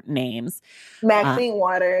popular names. Maxine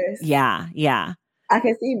Waters. Yeah. I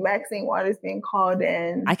can see Maxine Waters being called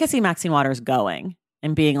in. I could see Maxine Waters going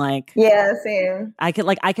and being like, yeah, same. I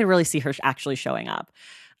could really see her actually showing up.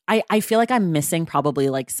 I feel like I'm missing probably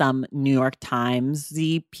like some New York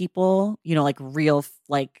Times-y people, like real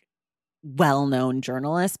like well-known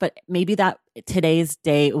journalists, but maybe that today's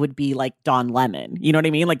day it would be like Don Lemon. You know what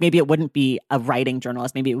I mean? Like maybe it wouldn't be a writing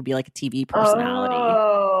journalist. Maybe it would be like a TV personality.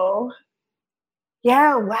 Oh,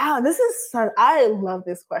 yeah. Wow. I love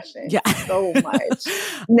this question so much.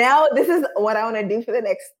 Now this is what I want to do for the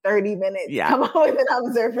next 30 minutes. Yeah. Come up with an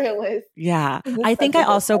observer list. Yeah. I think I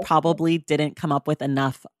also probably didn't come up with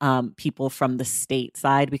enough people from the state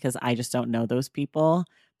side because I just don't know those people.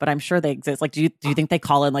 But I'm sure they exist. Like, do you think they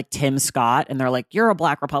call in like Tim Scott and they're like, you're a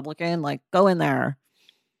Black Republican, like go in there?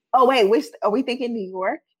 Oh wait, are we thinking New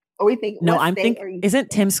York? Or we think no? I'm thinking isn't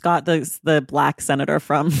Tim Scott the Black senator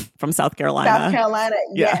from South Carolina? South Carolina,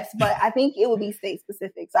 yes, but I think it would be state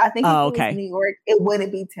specific. So I think if it was New York, it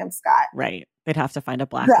wouldn't be Tim Scott. Right, they'd have to find a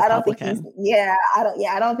Black I Republican.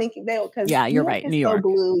 don't think they will, because yeah, you're right. New York, so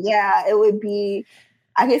blue. Yeah, it would be.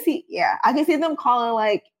 I can see them calling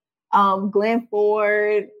like Glenn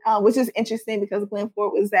Ford, which is interesting because Glenn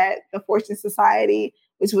Ford was at the Fortune Society,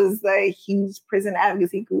 which was a huge prison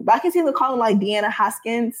advocacy group. But I can see them calling like Deanna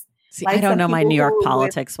Hoskins. See, like I don't know my New York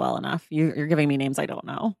politics well enough. You're giving me names I don't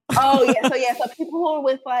know. Oh yeah, so people who are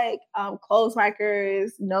with like clothes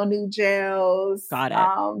makers, no new jails. Got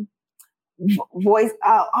it. Voice.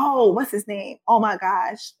 What's his name? Oh my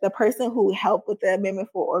gosh, the person who helped with the Amendment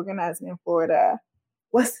for Organizing in Florida.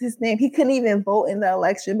 What's his name? He couldn't even vote in the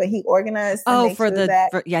election, but he organized.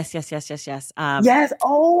 Yes. Yes.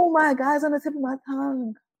 Oh my God, it's on the tip of my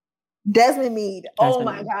tongue. Desmond Meade. Oh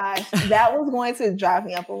my gosh, that was going to drive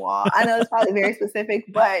me up a wall. I know it's probably very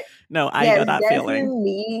specific, but no, I know that feeling. Desmond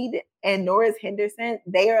Meade and Norris Henderson,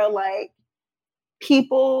 they are like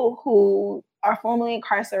people who are formerly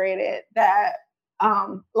incarcerated that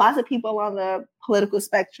lots of people on the political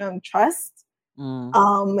spectrum trust.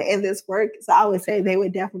 In this work. So I would say they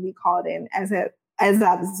would definitely be called in as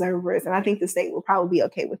observers. And I think the state will probably be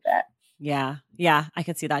okay with that. Yeah. Yeah. I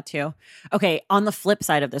could see that too. Okay. On the flip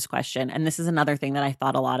side of this question, and this is another thing that I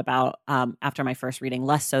thought a lot about after my first reading,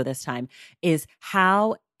 less so this time, is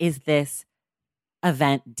how is this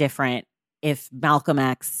event different if Malcolm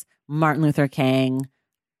X, Martin Luther King,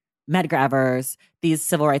 Medgar Evers, these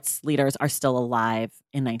civil rights leaders are still alive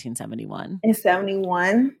in 1971? In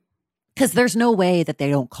 71? Because there's no way that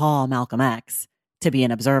they don't call Malcolm X to be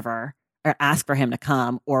an observer or ask for him to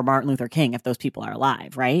come, or Martin Luther King if those people are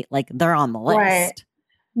alive, right? Like they're on the list.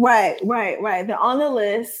 Right. They're on the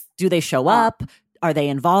list. Do they show up? Are they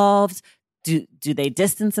involved? Do they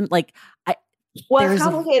distance them? Like, it's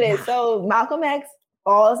complicated. So Malcolm X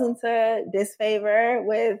falls into disfavor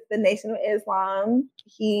with the Nation of Islam.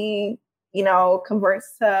 He,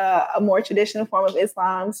 converts to a more traditional form of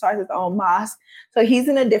Islam, starts his own mosque. So he's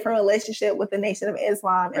in a different relationship with the Nation of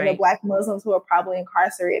Islam and the Black Muslims who are probably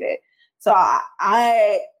incarcerated. So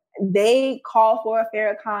they called for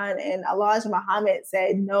Farrakhan, and Elijah Muhammad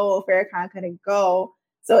said no, Farrakhan couldn't go.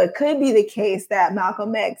 So it could be the case that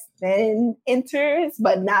Malcolm X then enters,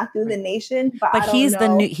 but not through the Nation. But he's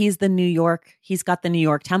the New York. He's got the New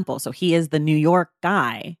York Temple, so he is the New York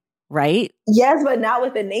guy, right? Yes, but not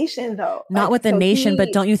with the Nation, though. Not with the Nation,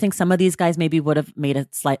 but don't you think some of these guys maybe would have made a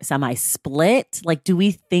slight semi-split? Like, do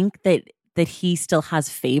we think that he still has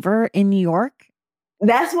favor in New York?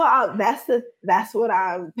 That's what I'm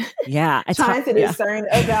trying to discern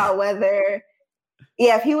about whether,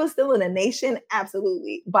 if he was still in the Nation,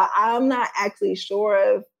 absolutely. But I'm not actually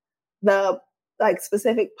sure of the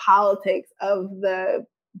specific politics of the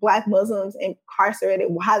Black Muslims incarcerated,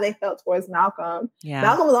 how they felt towards Malcolm. Yeah.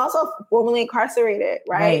 Malcolm was also formerly incarcerated,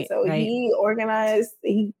 right? So he organized,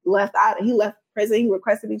 he left prison, he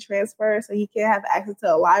requested to be transferred so he can have access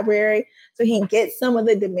to a library, so he gets some of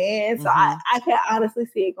the demands. So I can honestly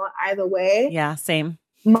see it going either way. Yeah, same.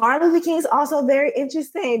 Martin Luther King is also very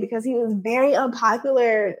interesting because he was very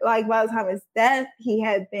unpopular. Like by the time of his death, he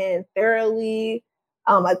had been thoroughly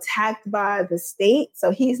attacked by the state.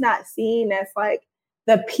 So he's not seen as like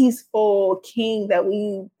the peaceful king that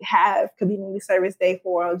we have Community Service Day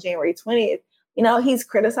for on January 20th. He's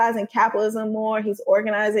criticizing capitalism more. He's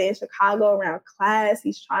organizing in Chicago around class.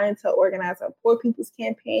 He's trying to organize a poor people's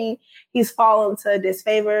campaign. He's fallen to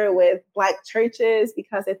disfavor with Black churches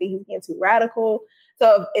because they think he's getting too radical.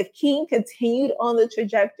 So if King continued on the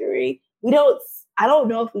trajectory, I don't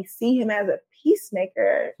know if we see him as a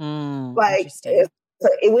peacemaker.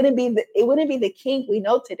 It wouldn't be the King we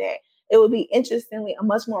know today. It would be, interestingly, a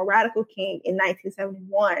much more radical king in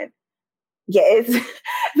 1971. Yes.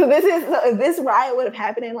 If this riot would have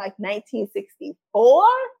happened in 1964.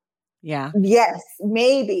 Yeah. Yes,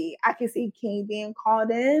 maybe I could see King being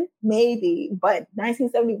called in, maybe, but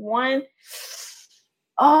 1971.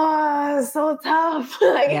 Oh, so tough.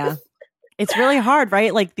 Yeah. It's really hard,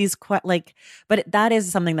 right? But that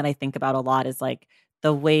is something that I think about a lot, is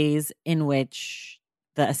the ways in which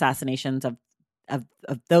the assassinations of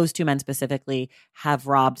those two men specifically have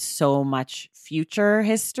robbed so much future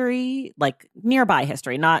history, nearby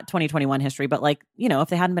history, not 2021 history, but if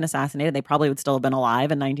they hadn't been assassinated, they probably would still have been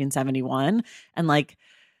alive in 1971. And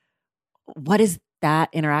what does that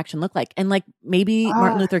interaction look like? And maybe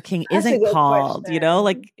Martin Luther King isn't called,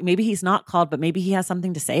 question. Maybe he's not called, but maybe he has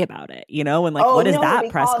something to say about it, and what is that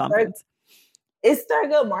press conference? It's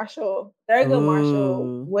Thurgood Marshall. Thurgood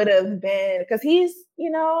Marshall would have been, because he's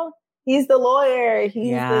the lawyer.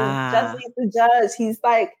 He's the judge. He's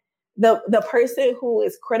the person who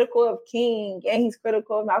is critical of King, and he's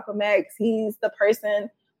critical of Malcolm X. He's the person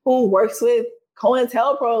who works with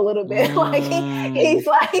COINTELPRO a little bit.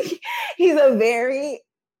 He's a very,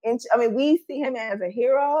 we see him as a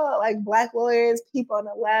hero, Black lawyers, people on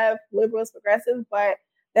the left, liberals, progressives, but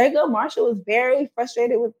Thurgood Marshall was very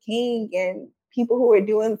frustrated with King and people who were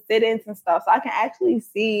doing sit-ins and stuff. So I can actually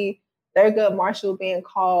see Thurgood Marshall being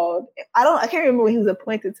called. I can't remember when he was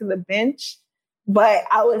appointed to the bench, but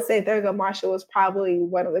I would say Thurgood Marshall was probably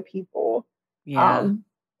one of the people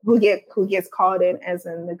who gets called in as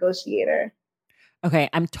a negotiator. Okay,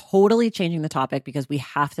 I'm totally changing the topic because we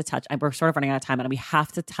have to touch. We're sort of running out of time, and we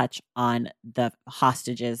have to touch on the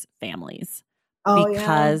hostages' families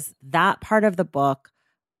because that part of the book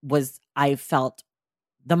I felt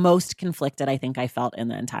the most conflicted I think I felt in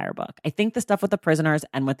the entire book. I think the stuff with the prisoners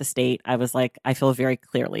and with the state, I was I feel very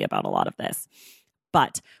clearly about a lot of this.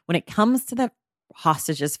 But when it comes to the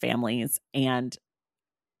hostages' families, and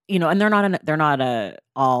and they're not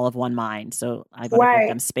all of one mind, so I want to give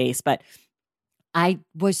them space. But I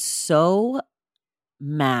was so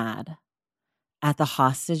mad at the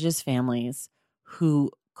hostages' families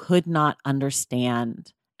who could not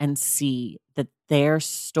understand and see that their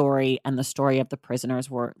story and the story of the prisoners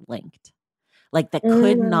were linked. Like that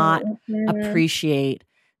could not appreciate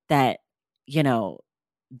that, you know,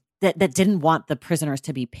 that didn't want the prisoners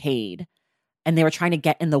to be paid. And they were trying to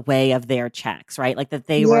get in the way of their checks, right? Like that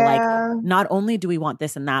they were like, not only do we want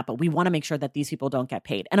this and that, but we want to make sure that these people don't get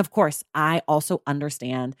paid. And of course, I also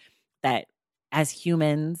understand that as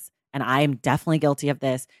humans, and I am definitely guilty of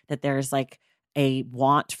this, that there's like a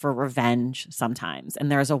want for revenge sometimes.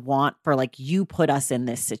 And there's a want for like, you put us in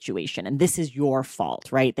this situation and this is your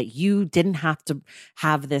fault, right? That you didn't have to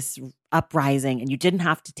have this uprising and you didn't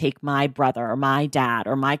have to take my brother or my dad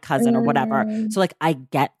or my cousin or whatever. So like, I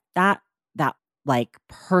get that like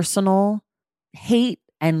personal hate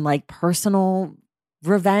and like personal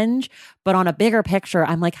revenge. But on a bigger picture,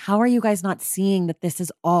 I'm like, how are you guys not seeing that this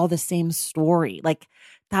is all the same story? Like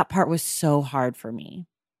that part was so hard for me.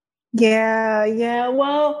 Yeah.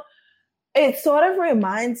 Well, it sort of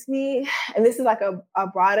reminds me, and this is like a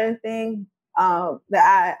broader thing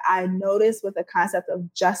that I noticed with the concept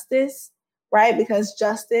of justice, right? Because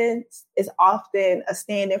justice is often a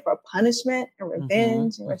stand-in for punishment and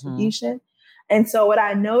revenge and retribution. And so what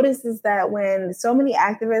I noticed is that when so many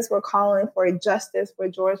activists were calling for justice for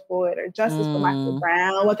George Floyd or justice for Michael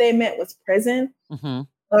Brown, what they meant was prison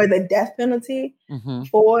or the death penalty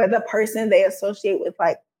for the person they associate with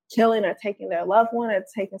like killing or taking their loved one or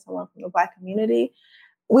taking someone from the Black community.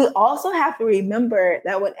 We also have to remember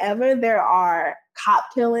that whenever there are cop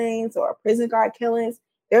killings or prison guard killings,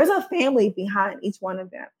 there's a family behind each one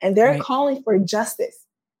of them, and they're calling for justice.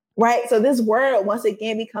 Right. So this word once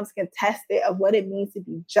again becomes contested of what it means to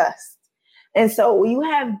be just. And so when you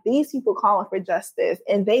have these people calling for justice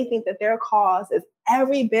and they think that their cause is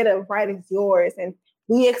every bit of right as yours, and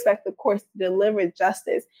we expect the courts to deliver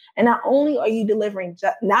justice. And not only are you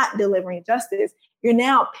not delivering justice, you're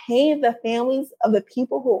now paying the families of the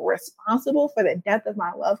people who are responsible for the death of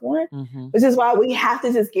my loved one, which is why we have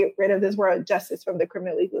to just get rid of this word justice from the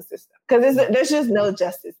criminal legal system. Because there's just no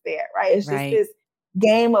justice there, right? It's just this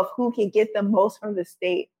game of who can get the most from the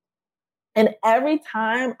state. And every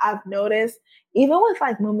time I've noticed, even with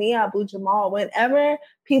like Mumia Abu-Jamal, whenever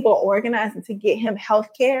people are organizing to get him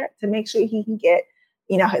healthcare, to make sure he can get,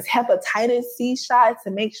 you know, his hepatitis C shots,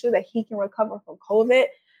 to make sure that he can recover from COVID,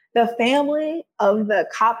 the family of the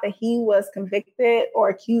cop that he was convicted or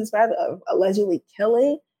accused rather of allegedly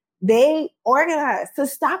killing, they organized to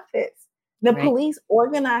stop this. The police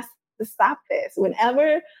organized to stop this.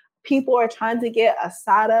 Whenever people are trying to get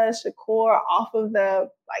Assata Shakur off of the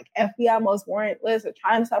like FBI most warrant list or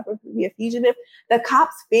trying to stop her to be a fugitive, the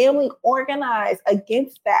cops' family organized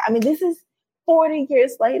against that. I mean, this is 40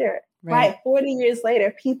 years later, right? 40 years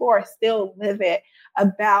later, people are still livid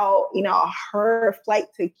about, you know, her flight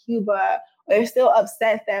to Cuba. They're still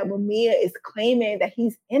upset that Mumia is claiming that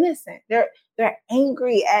he's innocent. They're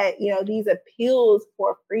angry at, you know, these appeals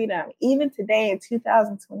for freedom, even today in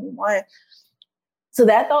 2021. So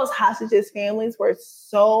that those hostages' families were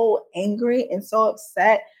so angry and so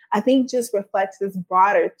upset, I think just reflects this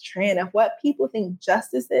broader trend of what people think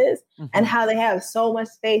justice is and how they have so much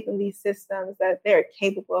faith in these systems that they're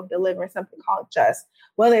capable of delivering something called just,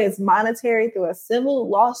 whether it's monetary through a civil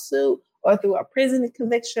lawsuit or through a prison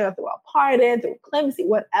conviction or through a pardon, through clemency,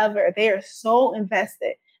 whatever. They are so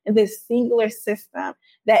invested in this singular system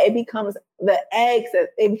that it becomes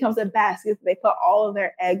it becomes a basket that they put all of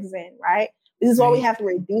their eggs in, right? This is why we have to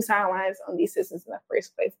reduce our lives on these systems in the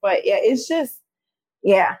first place. But yeah, it's just,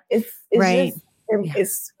 it's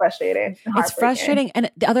frustrating. It's frustrating.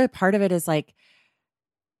 And the other part of it is like,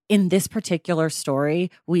 in this particular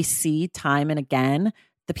story, we see time and again,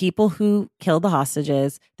 the people who killed the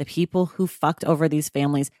hostages, the people who fucked over these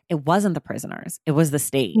families, it wasn't the prisoners. It was the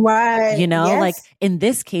state. Right. You know, like in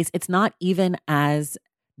this case, it's not even as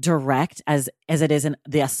direct as it is in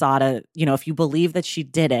the Assata. You know, if you believe that she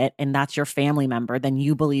did it and that's your family member, then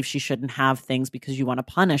you believe she shouldn't have things because you want to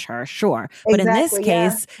punish her. Sure. But in this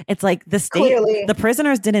case, it's like the state, the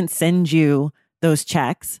prisoners didn't send you those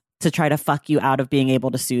checks to try to fuck you out of being able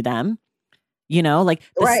to sue them. You know, like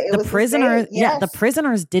the prisoners, the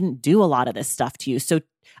prisoners didn't do a lot of this stuff to you. So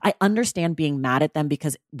I understand being mad at them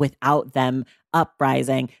because without them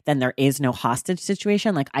uprising, then there is no hostage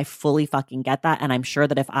situation. Like I fully fucking get that. And I'm sure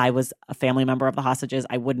that if I was a family member of the hostages,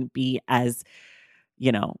 I wouldn't be as,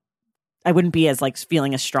 you know, I wouldn't be as like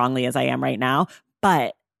feeling as strongly as I am right now.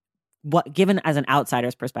 But what, given as an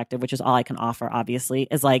outsider's perspective, which is all I can offer, obviously,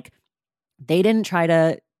 is like, they didn't try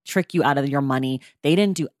to trick you out of your money. They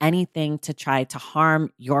didn't do anything to try to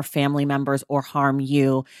harm your family members or harm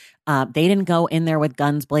you. They didn't go in there with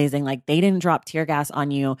guns blazing. Like, they didn't drop tear gas on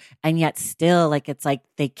you. And yet still, like, it's like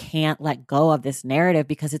they can't let go of this narrative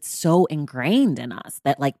because it's so ingrained in us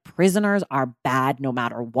that like prisoners are bad no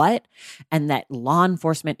matter what, and that law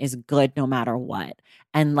enforcement is good no matter what.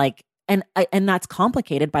 And like, and that's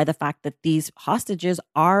complicated by the fact that these hostages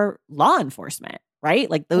are law enforcement.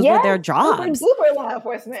 Right? Like, those were their jobs. Super law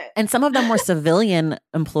enforcement. And some of them were civilian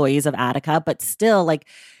employees of Attica, but still like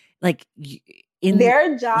in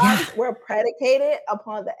their jobs were predicated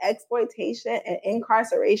upon the exploitation and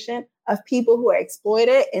incarceration of people who are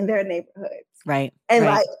exploited in their neighborhoods. Right. And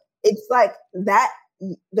right. like, it's like that.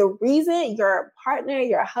 The reason your partner,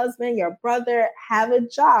 your husband, your brother have a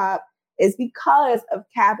job is because of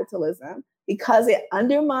capitalism. Because it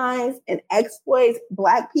undermines and exploits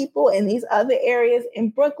Black people in these other areas in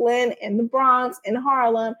Brooklyn, in the Bronx, in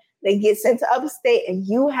Harlem. They get sent to upstate, and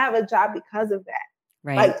you have a job because of that.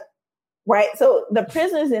 Right. Like, right. So the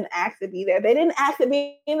prisoners didn't ask to be there. They didn't ask to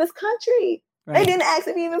be in this country. Right. They didn't ask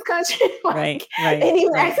to be in this country. Right. They didn't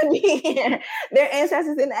even ask to be here. Their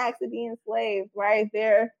ancestors didn't ask to be enslaved. Right.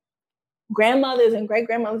 Their grandmothers and great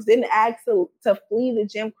grandmothers didn't ask to flee the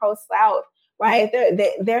Jim Crow South. Right.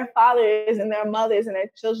 Their fathers and their mothers and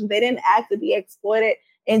their children, they didn't ask to be exploited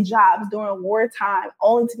in jobs during wartime,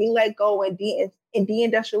 only to be let go when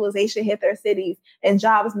deindustrialization hit their cities and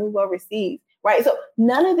jobs move overseas. Right. So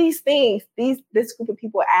none of these things, this group of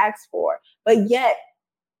people asked for. But yet,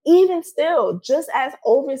 even still, just as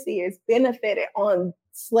overseers benefited on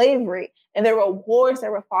slavery, and there were wars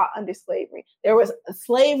that were fought under slavery, there was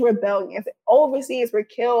slave rebellions, overseers were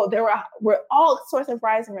killed, there were all sorts of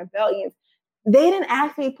rising rebellions. They didn't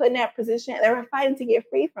actually put in that position. They were fighting to get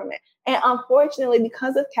free from it. And unfortunately,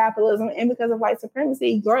 because of capitalism and because of white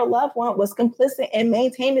supremacy, your loved one was complicit in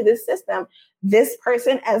maintaining this system. This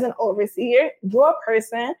person as an overseer, your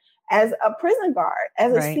person as a prison guard,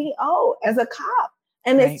 as a CO, as a cop.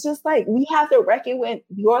 And it's just like, we have to reckon with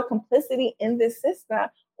your complicity in this system,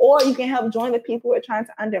 or you can help join the people who are trying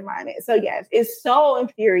to undermine it. So yes, it's so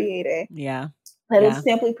infuriating. Yeah. That it's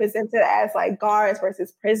simply presented as like guards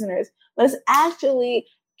versus prisoners, but it's actually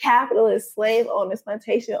capitalist slave owners,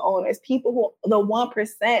 plantation owners, people who, the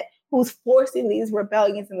 1% who's forcing these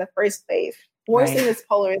rebellions in the first place, forcing this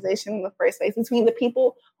polarization in the first place between the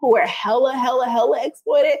people who are hella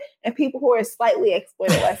exploited and people who are slightly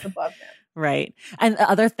exploited less above them. Right. And the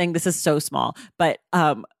other thing, this is so small, but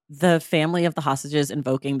the family of the hostages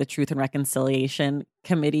invoking the Truth and Reconciliation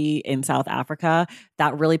Committee in South Africa,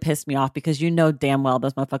 that really pissed me off because you know damn well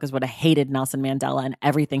those motherfuckers would have hated Nelson Mandela and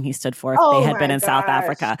everything he stood for if they had been in South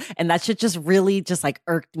Africa. And that shit just really just like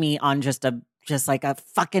irked me on just like a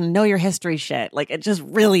fucking know your history shit. Like, it just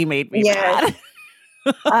really made me mad.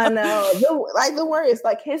 I know. The worst,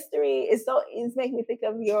 like, history is it's making me think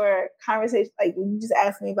of your conversation. Like, you just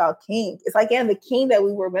asked me about King. It's like, the king that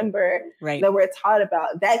we remember, that we're taught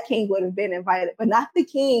about, that king would have been invited, but not the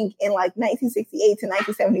king in like 1968 to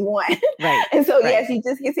 1971. Right. And so, yes, you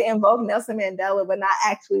just get to invoke Nelson Mandela, but not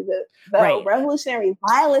actually the revolutionary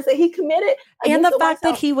violence that he committed. And the fact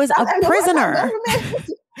that he was a prisoner.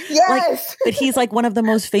 Yes. Like, but he's like one of the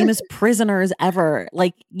most famous prisoners ever.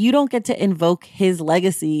 Like, you don't get to invoke his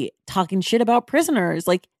legacy talking shit about prisoners.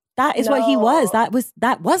 Like, that is what he was. That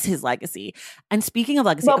was his legacy. And speaking of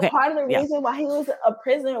legacy, but part of the reason why he was a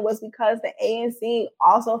prisoner was because the ANC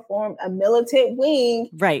also formed a militant wing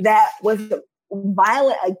that was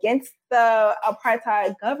violent against the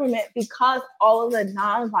apartheid government, because all of the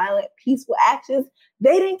nonviolent peaceful actions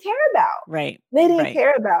they didn't care about. They didn't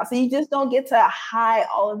care about. So you just don't get to hide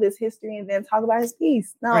all of this history and then talk about his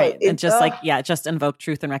peace. No. And just just invoke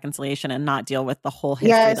truth and reconciliation and not deal with the whole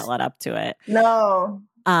history that led up to it. No.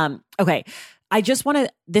 Okay. I just want to,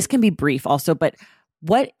 this can be brief also, but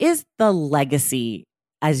what is the legacy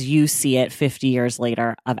as you see it 50 years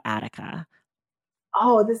later of Attica?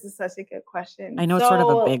 Oh, this is such a good question. I know it's sort of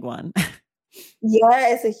a big one.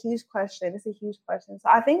 Yeah, it's a huge question. So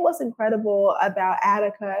I think what's incredible about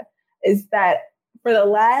Attica is that for the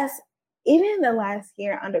last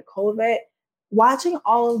year under COVID, watching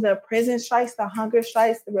all of the prison strikes, the hunger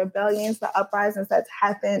strikes, the rebellions, the uprisings that's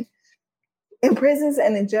happened in prisons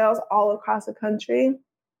and in jails all across the country,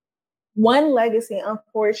 one legacy,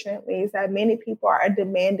 unfortunately, is that many people are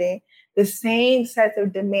demanding the same sets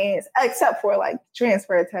of demands, except for like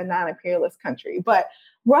transfer to a non-imperialist country, but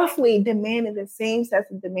roughly demanding the same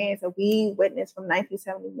sets of demands that we witnessed from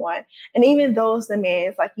 1971. And even those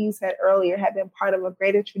demands, like you said earlier, have been part of a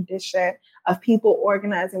greater tradition of people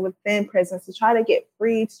organizing within prisons to try to get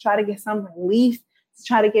free, to try to get some relief to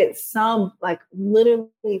try to get some like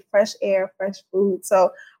literally fresh air, fresh food.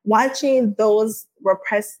 So watching those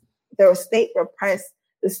state repress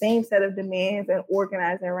the same set of demands and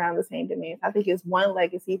organizing around the same demands, I think is one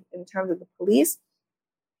legacy in terms of the police.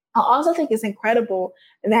 I also think it's incredible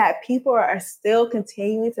that people are still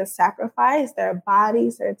continuing to sacrifice their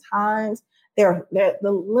bodies, their times, the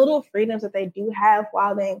little freedoms that they do have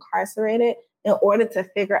while they're incarcerated in order to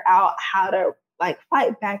figure out how to like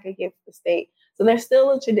fight back against the state. So there's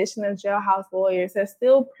still a tradition of jailhouse lawyers. There's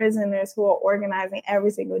still prisoners who are organizing every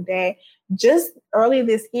single day. Just early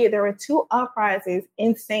this year, there were 2 uprisings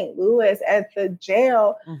in St. Louis at the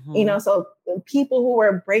jail. Mm-hmm. So people who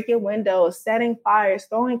were breaking windows, setting fires,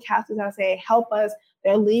 throwing couches out, saying, help us.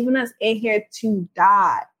 They're leaving us in here to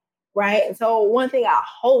die. Right. And so one thing I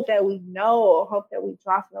hope that we hope that we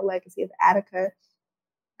draw from the legacy of Attica,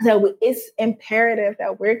 that it's imperative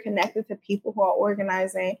that we're connected to people who are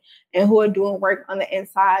organizing and who are doing work on the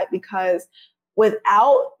inside, because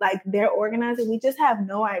without like their organizing, we just have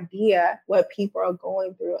no idea what people are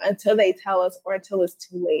going through until they tell us or until it's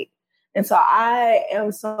too late. And so I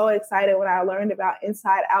am so excited when I learned about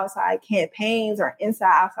inside-outside campaigns or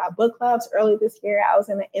inside-outside book clubs. Early this year, I was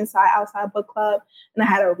in an inside-outside book club, and I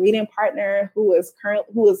had a reading partner who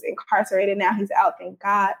was incarcerated. Now he's out, thank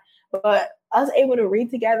God. But I was able to read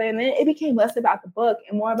together, and then it became less about the book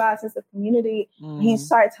and more about a sense of community. He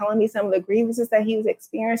started telling me some of the grievances that he was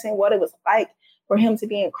experiencing, what it was like for him to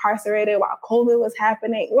be incarcerated while COVID was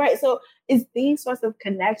happening. Right. So it's these sorts of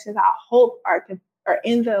connections I hope are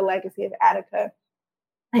in the legacy of Attica.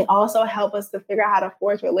 They also help us to figure out how to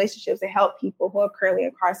forge relationships and help people who are currently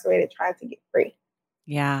incarcerated trying to get free.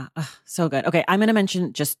 Yeah. So good. Okay. I'm going to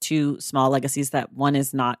mention just 2 small legacies that one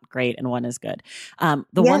is not great and one is good. One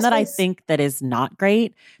that I think that is not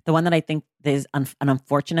great, the one that I think is an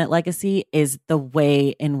unfortunate legacy is the way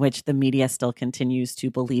in which the media still continues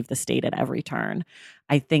to believe the state at every turn.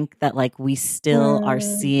 I think that like we still are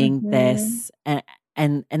seeing this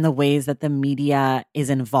and the ways that the media is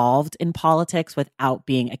involved in politics without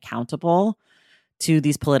being accountable to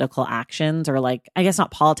these political actions, or like, I guess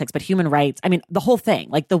not politics, but human rights. I mean, the whole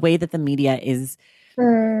thing, like the way that the media is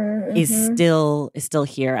still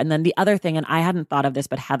here. And then the other thing, and I hadn't thought of this,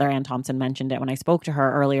 but Heather Ann Thompson mentioned it when I spoke to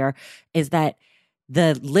her earlier, is that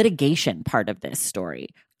the litigation part of this story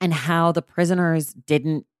and how the prisoners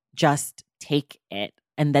didn't just take it,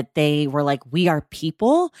 and that they were like, we are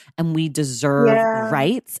people and we deserve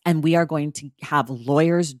rights, and we are going to have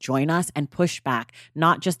lawyers join us and push back,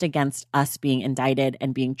 not just against us being indicted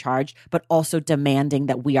and being charged, but also demanding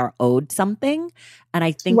that we are owed something. And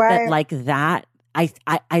I think that like that, I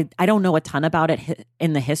don't know a ton about it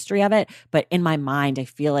in the history of it, but in my mind, I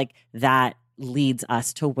feel like that leads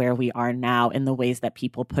us to where we are now in the ways that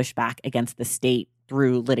people push back against the state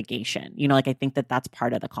through litigation. You know, like I think that that's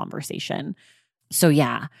part of the conversation. So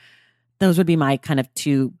yeah, those would be my kind of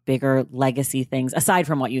 2 bigger legacy things, aside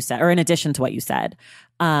from what you said, or in addition to what you said.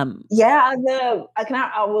 I would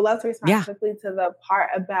love to respond quickly to the part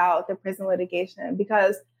about the prison litigation,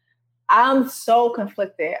 because I'm so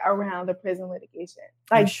conflicted around the prison litigation.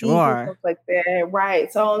 Like, deeply conflicted,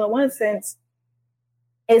 right? So in the one sense,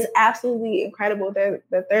 it's absolutely incredible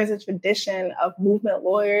that there's a tradition of movement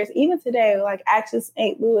lawyers. Even today, like Access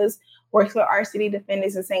St. Louis works for our city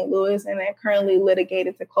defendants in St. Louis, and they're currently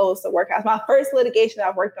litigated to close the workhouse. My first litigation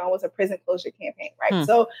I've worked on was a prison closure campaign, right?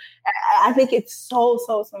 So I think it's so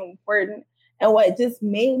important. And what just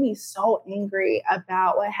made me so angry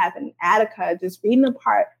about what happened in Attica, just reading the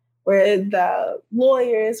part where the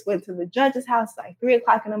lawyers went to the judge's house like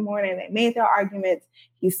 3:00 in the morning. They made their arguments.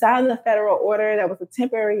 He signed the federal order that was a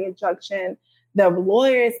temporary injunction. The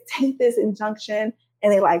lawyers take this injunction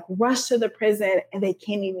and they like rush to the prison and they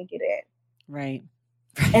can't even get in. Right.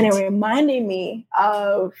 And it reminded me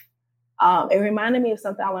of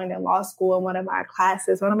something I learned in law school in one of my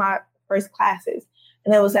first classes.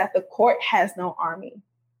 And it was that the court has no army.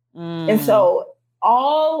 And so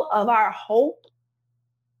all of our hope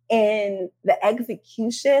in the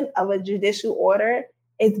execution of a judicial order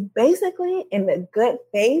is basically in the good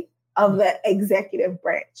faith of the executive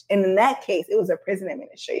branch. And in that case, it was a prison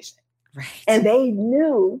administration. Right. And they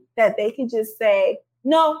knew that they could just say,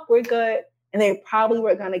 no, we're good. And they probably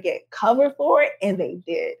were going to get covered for it. And they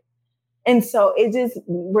did. And so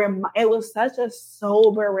it was such a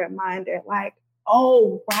sober reminder, like,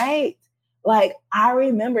 oh, right. Like, I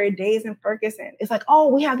remember days in Ferguson. It's like, oh,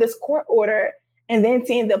 we have this court order. And then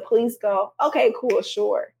seeing the police go, okay, cool,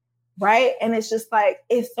 sure. Right. And it's just like,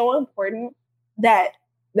 it's so important that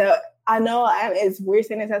I know it's weird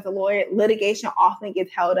saying this as a lawyer, litigation often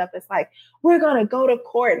gets held up. It's like, we're going to go to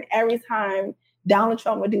court. And every time Donald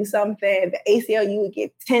Trump would do something, the ACLU would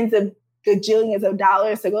get tens of gajillions of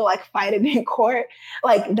dollars to go like fight it in court.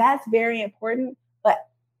 Like that's very important. But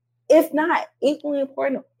if not equally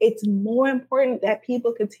important, it's more important that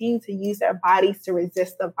people continue to use their bodies to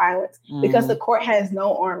resist the violence because the court has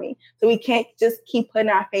no army. So we can't just keep putting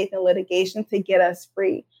our faith in litigation to get us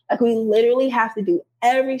free. Like we literally have to do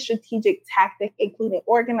every strategic tactic, including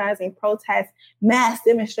organizing protests, mass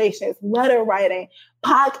demonstrations, letter writing,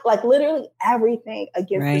 like literally everything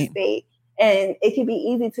against the state. And it can be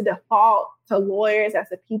easy to default to lawyers as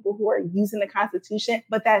the people who are using the Constitution,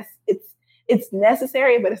 but it's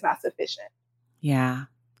necessary, but it's not sufficient. Yeah.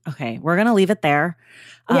 Okay. We're going to leave it there.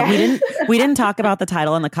 We didn't talk about the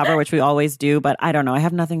title and the cover, which we always do, but I don't know. I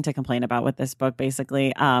have nothing to complain about with this book,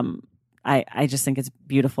 basically. I just think it's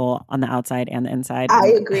beautiful on the outside and the inside. I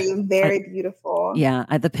agree. Very beautiful. Yeah.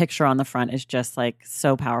 The picture on the front is just like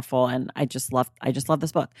so powerful. And I just love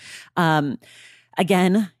this book.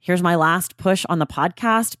 Again, here's my last push on the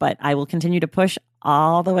podcast, but I will continue to push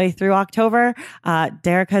all the way through October.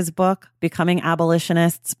 Derecka's book, Becoming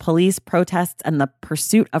Abolitionists, Police, Protests, and the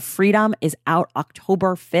Pursuit of Freedom is out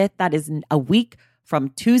October 5th. That is a week from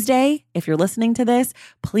Tuesday. If you're listening to this,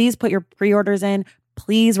 please put your pre-orders in.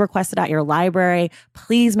 Please request it at your library.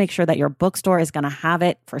 Please make sure that your bookstore is going to have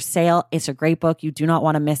it for sale. It's a great book. You do not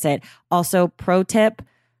want to miss it. Also, pro tip,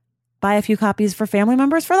 buy a few copies for family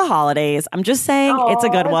members for the holidays. I'm just saying it's a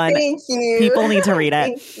good one. Thank you. People need to read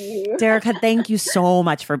it. Thank you. Derecka, thank you so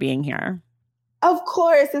much for being here. Of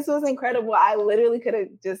course. This was incredible. I literally could have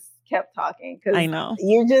just kept talking because I know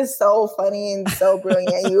you're just so funny and so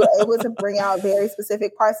brilliant. You were able to bring out very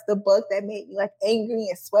specific parts of the book that made me like angry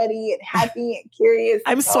and sweaty and happy and curious.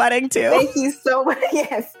 I'm sweating too. Thank you so much.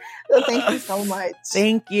 Yes. So thank you so much.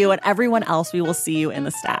 Thank you. And everyone else, we will see you in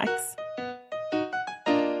the stacks.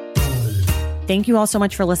 Thank you all so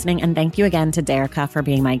much for listening, and thank you again to Derecka for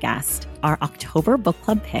being my guest. Our October book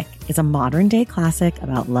club pick is a modern day classic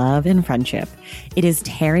about love and friendship. It is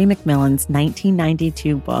Terry McMillan's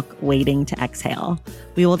 1992 book, Waiting to Exhale.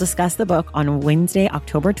 We will discuss the book on Wednesday,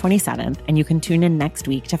 October 27th, and you can tune in next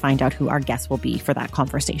week to find out who our guest will be for that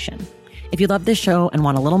conversation. If you love this show and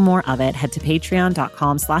want a little more of it, head to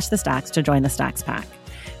patreon.com/thestacks to join the Stacks Pack.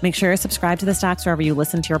 Make sure you're subscribed to The Stacks wherever you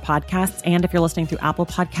listen to your podcasts. And if you're listening through Apple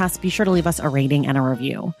Podcasts, be sure to leave us a rating and a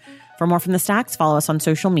review. For more from The Stacks, follow us on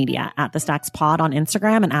social media at The Stacks Pod on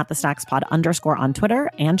Instagram and at The Stacks Pod _ on Twitter.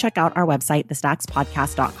 And check out our website,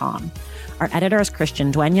 thestackspodcast.com. Our editor is Christian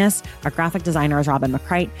Duenas. Our graphic designer is Robin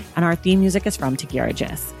McCrite. And our theme music is from Tagira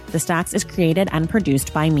Gis. The Stacks is created and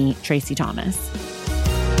produced by me, Tracy Thomas.